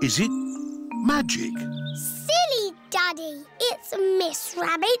 Is it magic? Silly, Daddy. It's Miss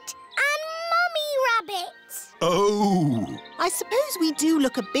Rabbit and Mummy Rabbit. Oh! I suppose we do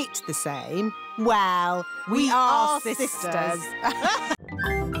look a bit the same. Well, we are sisters.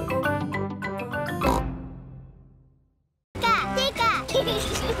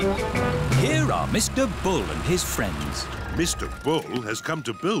 Here are Mr. Bull and his friends. Mr. Bull has come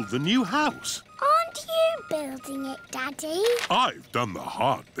to build the new house. Aren't you building it, Daddy? I've done the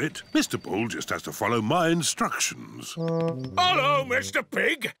hard bit. Mr. Bull just has to follow my instructions. Hello, Mr.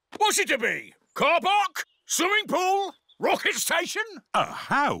 Pig. What's it to be? Car park? Swimming pool? Rocket station? A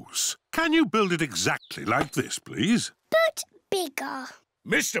house? Can you build it exactly like this, please? But bigger.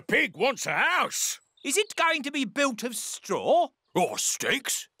 Mr. Pig wants a house. Is it going to be built of straw? Or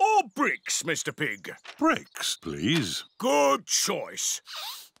sticks? Or bricks, Mr. Pig? Bricks, please. Good choice.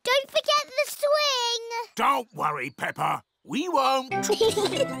 Don't forget the swing. Don't worry, Peppa. We won't.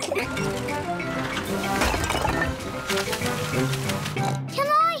 Can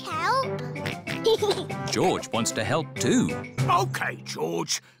I help? George wants to help too. OK,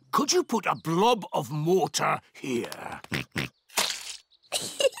 George. Could you put a blob of mortar here?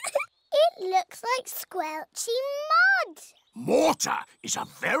 It looks like squelchy mud. Mortar is a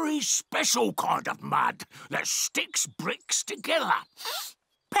very special kind of mud that sticks bricks together.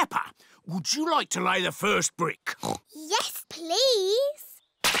 Peppa, would you like to lay the first brick? Yes, please.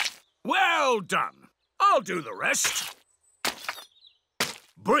 Well done. I'll do the rest.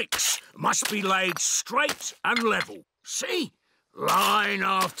 Bricks must be laid straight and level. See? Line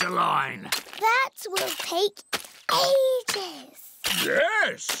after line. That will take ages.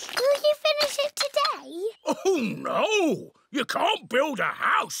 Yes. Will you finish it today? Oh, no. You can't build a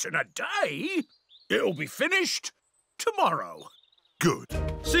house in a day. It'll be finished tomorrow. Good.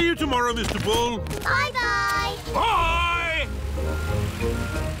 See you tomorrow, Mr. Bull. Bye-bye. Bye!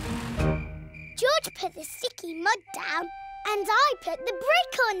 George put the sticky mud down and I put the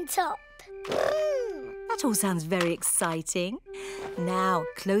brick on top. That all sounds very exciting. Now,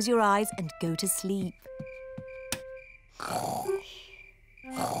 close your eyes and go to sleep.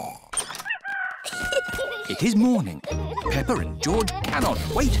 It is morning. Peppa and George cannot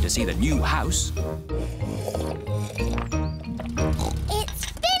wait to see the new house. It's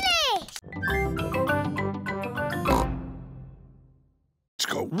finished! It's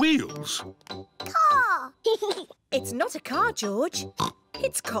got wheels. Car! It's not a car, George.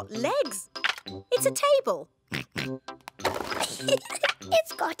 It's got legs. It's a table.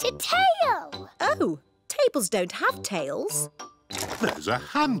 It's got a tail. Oh, tables don't have tails. There's a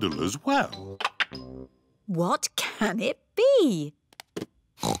handle as well. What can it be?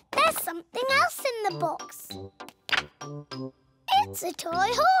 There's something else in the box. It's a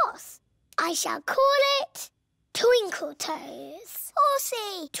toy horse. I shall call it Twinkle Toes.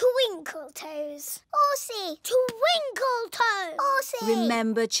 Horsey, Twinkle Toes. Horsey, Twinkle Toes. Horsey.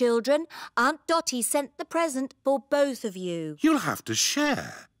 Remember, children, Aunt Dotty sent the present for both of you. You'll have to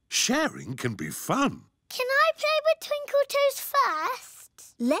share. Sharing can be fun. Can I play with Twinkle Toes first?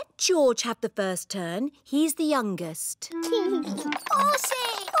 Let George have the first turn. He's the youngest.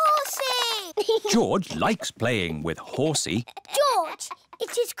 Horsey! Horsey! George likes playing with Horsey. George,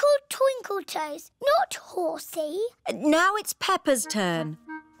 it is called Twinkle Toes, not Horsey. Now it's Peppa's turn.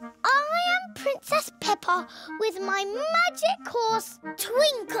 I am Princess Peppa with my magic horse,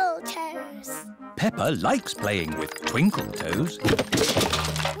 Twinkle Toes. Peppa likes playing with Twinkle Toes.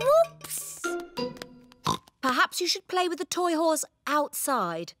 Whoops! Perhaps you should play with the toy horse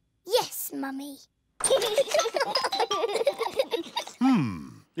outside. Yes, Mummy.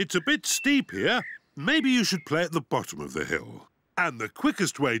 It's a bit steep here. maybe you should play at the bottom of the hill. And the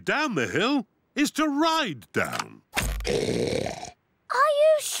quickest way down the hill is to ride down. Are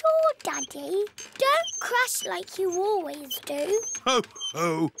you sure, Daddy? Don't crash like you always do. Ho,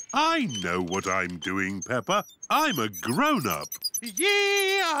 ho! I know what I'm doing, Peppa. I'm a grown-up.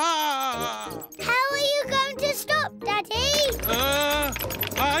 Yee-haw! How are you going to stop, Daddy?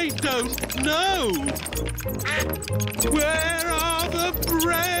 I don't know. Where are the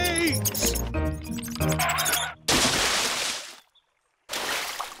brakes?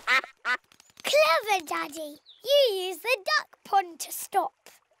 Clever, Daddy. You use the duck pond to stop.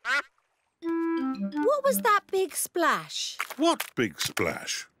 What was that big splash? What big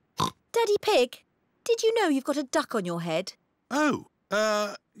splash? Daddy Pig, did you know you've got a duck on your head? Oh,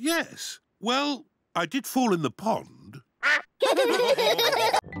 yes. Well, I did fall in the pond.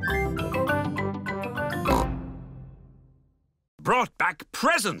 Brought back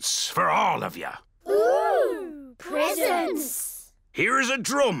presents for all of you. Ooh, presents. Here's a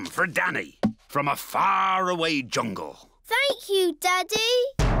drum for Danny from a faraway jungle. Thank you, Daddy.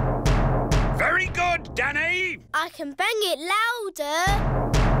 Very good, Danny. I can bang it louder.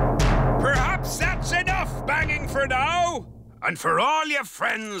 Perhaps that's enough banging for now. And for all your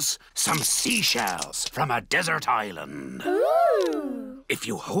friends, some seashells from a desert island. Ooh. If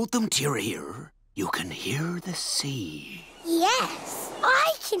you hold them to your ear, you can hear the sea. Yes,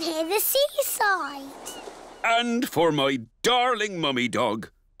 I can hear the seaside. And for my darling mummy dog,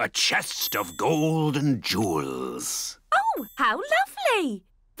 a chest of gold and jewels. Oh, how lovely.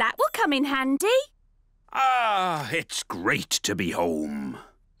 That will come in handy. Ah, it's great to be home.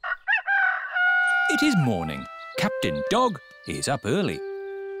 It is morning. Captain Dog is up early.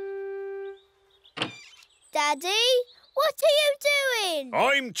 Daddy, what are you doing?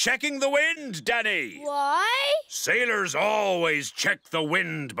 I'm checking the wind, Danny. Why? Sailors always check the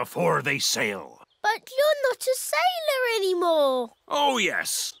wind before they sail. But you're not a sailor anymore. Oh,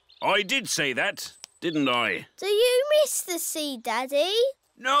 yes. I did say that, didn't I? Do you miss the sea, Daddy?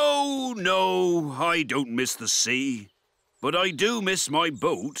 No, I don't miss the sea. But I do miss my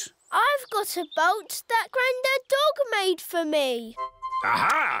boat. I've got a boat that Grandad Dog made for me.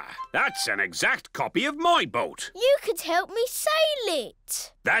 Aha! That's an exact copy of my boat. You could help me sail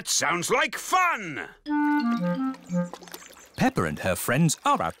it. That sounds like fun! Peppa and her friends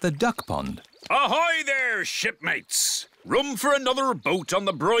are at the duck pond. Ahoy there, shipmates! Room for another boat on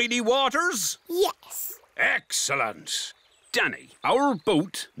the briny waters? Yes. Excellent. Danny, our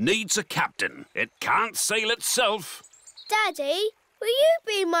boat needs a captain. It can't sail itself. Daddy, will you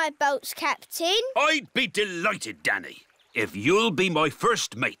be my boat's captain? I'd be delighted, Danny, if you'll be my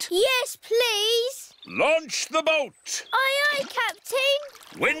first mate. Yes, please. Launch the boat. Aye, aye,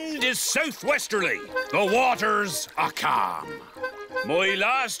 Captain. Wind is southwesterly. The waters are calm. My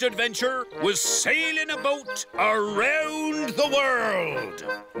last adventure was sailing a boat around the world.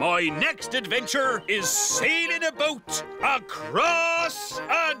 My next adventure is sailing a boat across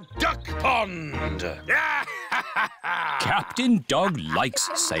a duck pond. Captain Dog likes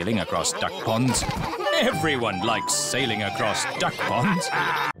sailing across duck ponds. Everyone likes sailing across duck ponds.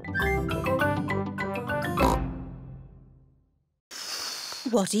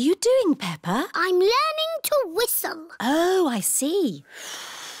 What are you doing, Peppa? I'm learning to whistle. Oh, I see.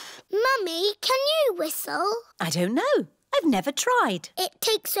 Mummy, can you whistle? I don't know. I've never tried. It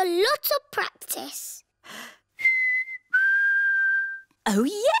takes a lot of practice. Oh,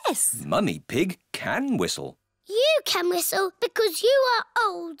 yes. Mummy Pig can whistle. You can whistle because you are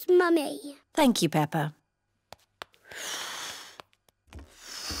old, Mummy. Thank you, Peppa.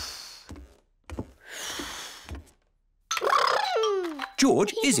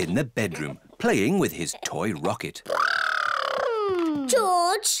 George is in the bedroom, playing with his toy rocket.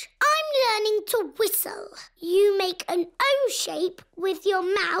 George, I'm learning to whistle. You make an O shape with your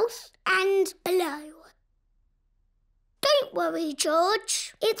mouth and blow. Don't worry,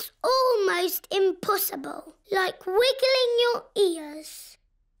 George. It's almost impossible, like wiggling your ears.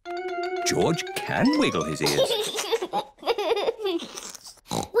 George can wiggle his ears.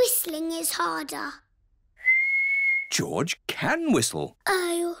 Whistling is harder. George can whistle.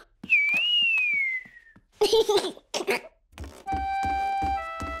 Oh.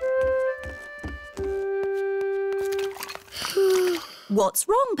 What's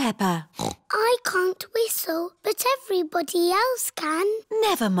wrong, Peppa? I can't whistle, but everybody else can.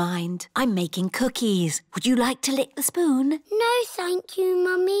 Never mind. I'm making cookies. Would you like to lick the spoon? No, thank you,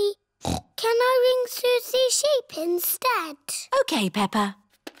 Mummy. Can I ring Suzy Sheep instead? OK, Peppa.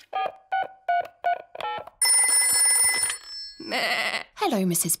 Hello,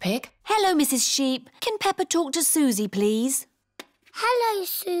 Mrs. Pig. Hello, Mrs. Sheep. Can Peppa talk to Suzy, please? Hello,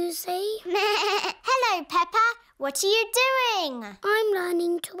 Suzy. Hello, Peppa. What are you doing? I'm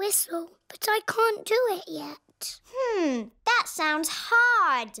learning to whistle, but I can't do it yet. That sounds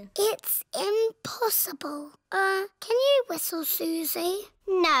hard. It's impossible. Can you whistle, Suzy?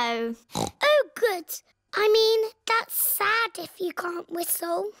 No. Oh, good. I mean, that's sad if you can't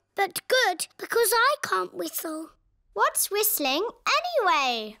whistle. But good, because I can't whistle. What's whistling,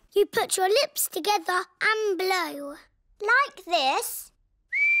 anyway? You put your lips together and blow. Like this.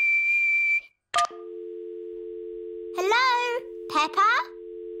 Hello, Peppa?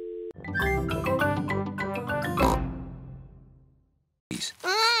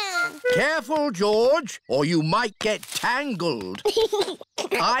 Careful, George, or you might get tangled.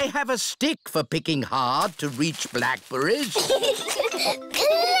 I have a stick for picking hard to reach blackberries.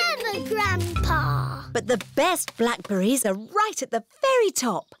 Clever, Grandpa. But the best blackberries are right at the very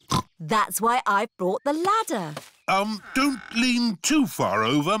top. That's why I brought the ladder. Don't lean too far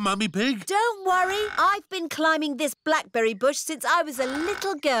over, Mummy Pig. Don't worry, I've been climbing this blackberry bush since I was a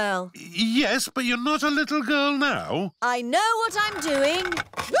little girl. Yes, but you're not a little girl now. I know what I'm doing.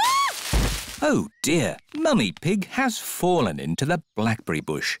 Oh dear, Mummy Pig has fallen into the blackberry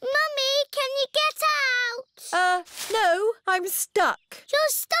bush. Mummy, can you get out? No, I'm stuck. You're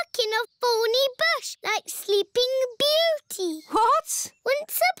stuck in a thorny bush like Sleeping Beauty. What?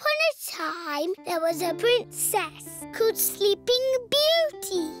 Once upon a time, there was a princess called Sleeping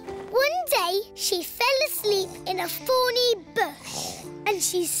Beauty. One day, she fell asleep in a thorny bush, and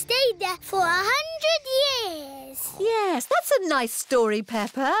she stayed there for 100 years. Yes, that's a nice story,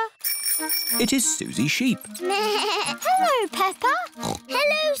 Peppa. It is Suzy Sheep. Hello, Peppa.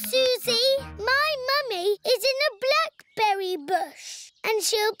 Hello, Suzy. My mummy is in a blackberry bush, and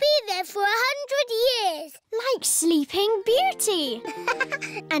she'll be there for 100 years. Like Sleeping Beauty.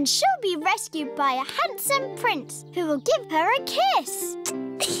 And she'll be rescued by a handsome prince who will give her a kiss.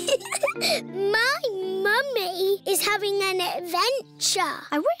 My mummy is having an adventure.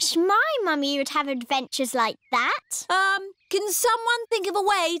 I wish my mummy would have adventures like that. Can someone think of a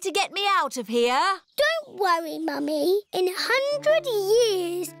way to get me out of here? Don't worry, Mummy. In 100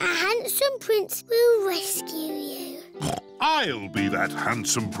 years, a handsome prince will rescue you. I'll be that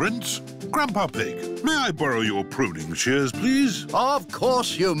handsome prince. Grandpa Pig, may I borrow your pruning shears, please? Of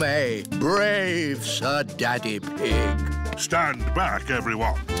course you may, brave Sir Daddy Pig. Stand back,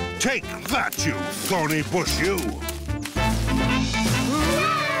 everyone. Take that, you thorny bush, you!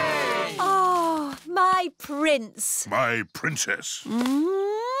 Oh, my prince. My princess. You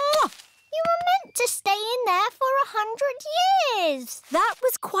were meant to stay in there for 100 years. That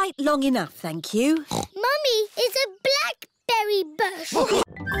was quite long enough, thank you. Mummy is a blackberry bush.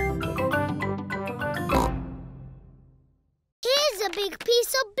 Here's a big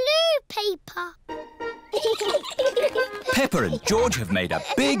piece of blue paper. Peppa and George have made a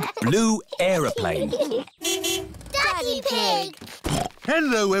big blue aeroplane. Daddy Pig!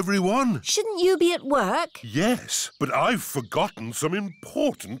 Hello, everyone. Shouldn't you be at work? Yes, but I've forgotten some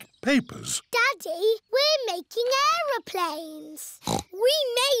important papers. Daddy, we're making aeroplanes. We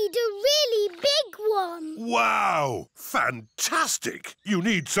made a really big one. Wow! Fantastic! You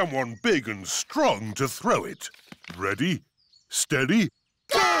need someone big and strong to throw it. Ready, steady,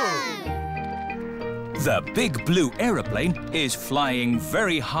 go! The big blue aeroplane is flying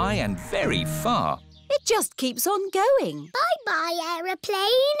very high and very far. It just keeps on going. Bye-bye,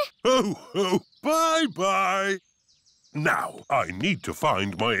 aeroplane. Ho, ho, bye-bye. Now, I need to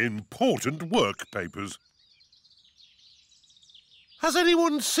find my important work papers. Has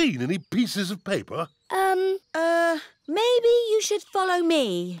anyone seen any pieces of paper? Maybe you should follow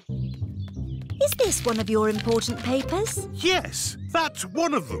me. Is this one of your important papers? Yes, that's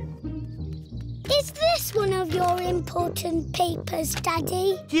one of them. Is this one of your important papers,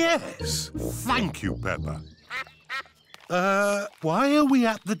 Daddy? Yes. Thank you, Peppa. Why are we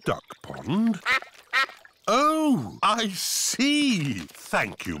at the duck pond? Oh, I see.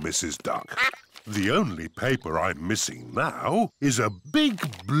 Thank you, Mrs. Duck. The only paper I'm missing now is a big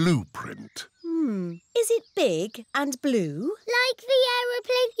blueprint. Is it big and blue? Like the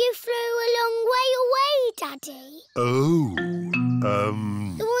aeroplane you flew a long way away, Daddy. Oh,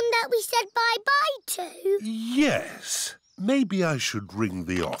 The one that we said bye-bye to? Yes. Maybe I should ring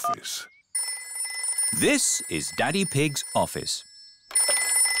the office. This is Daddy Pig's office.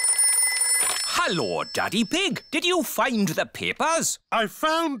 Hello, Daddy Pig. Did you find the papers? I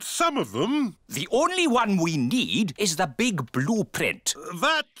found some of them. The only one we need is the big blueprint.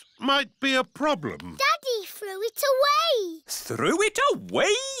 That might be a problem. Daddy threw it away. Threw it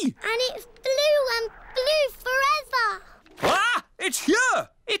away? And it flew forever. Ah! It's here!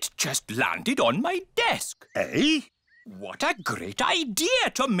 It just landed on my desk. Eh? What a great idea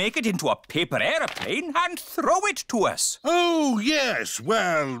to make it into a paper aeroplane and throw it to us. Oh, yes.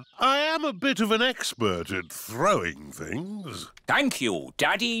 Well, I am a bit of an expert at throwing things. Thank you,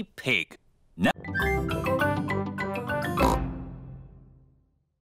 Daddy Pig.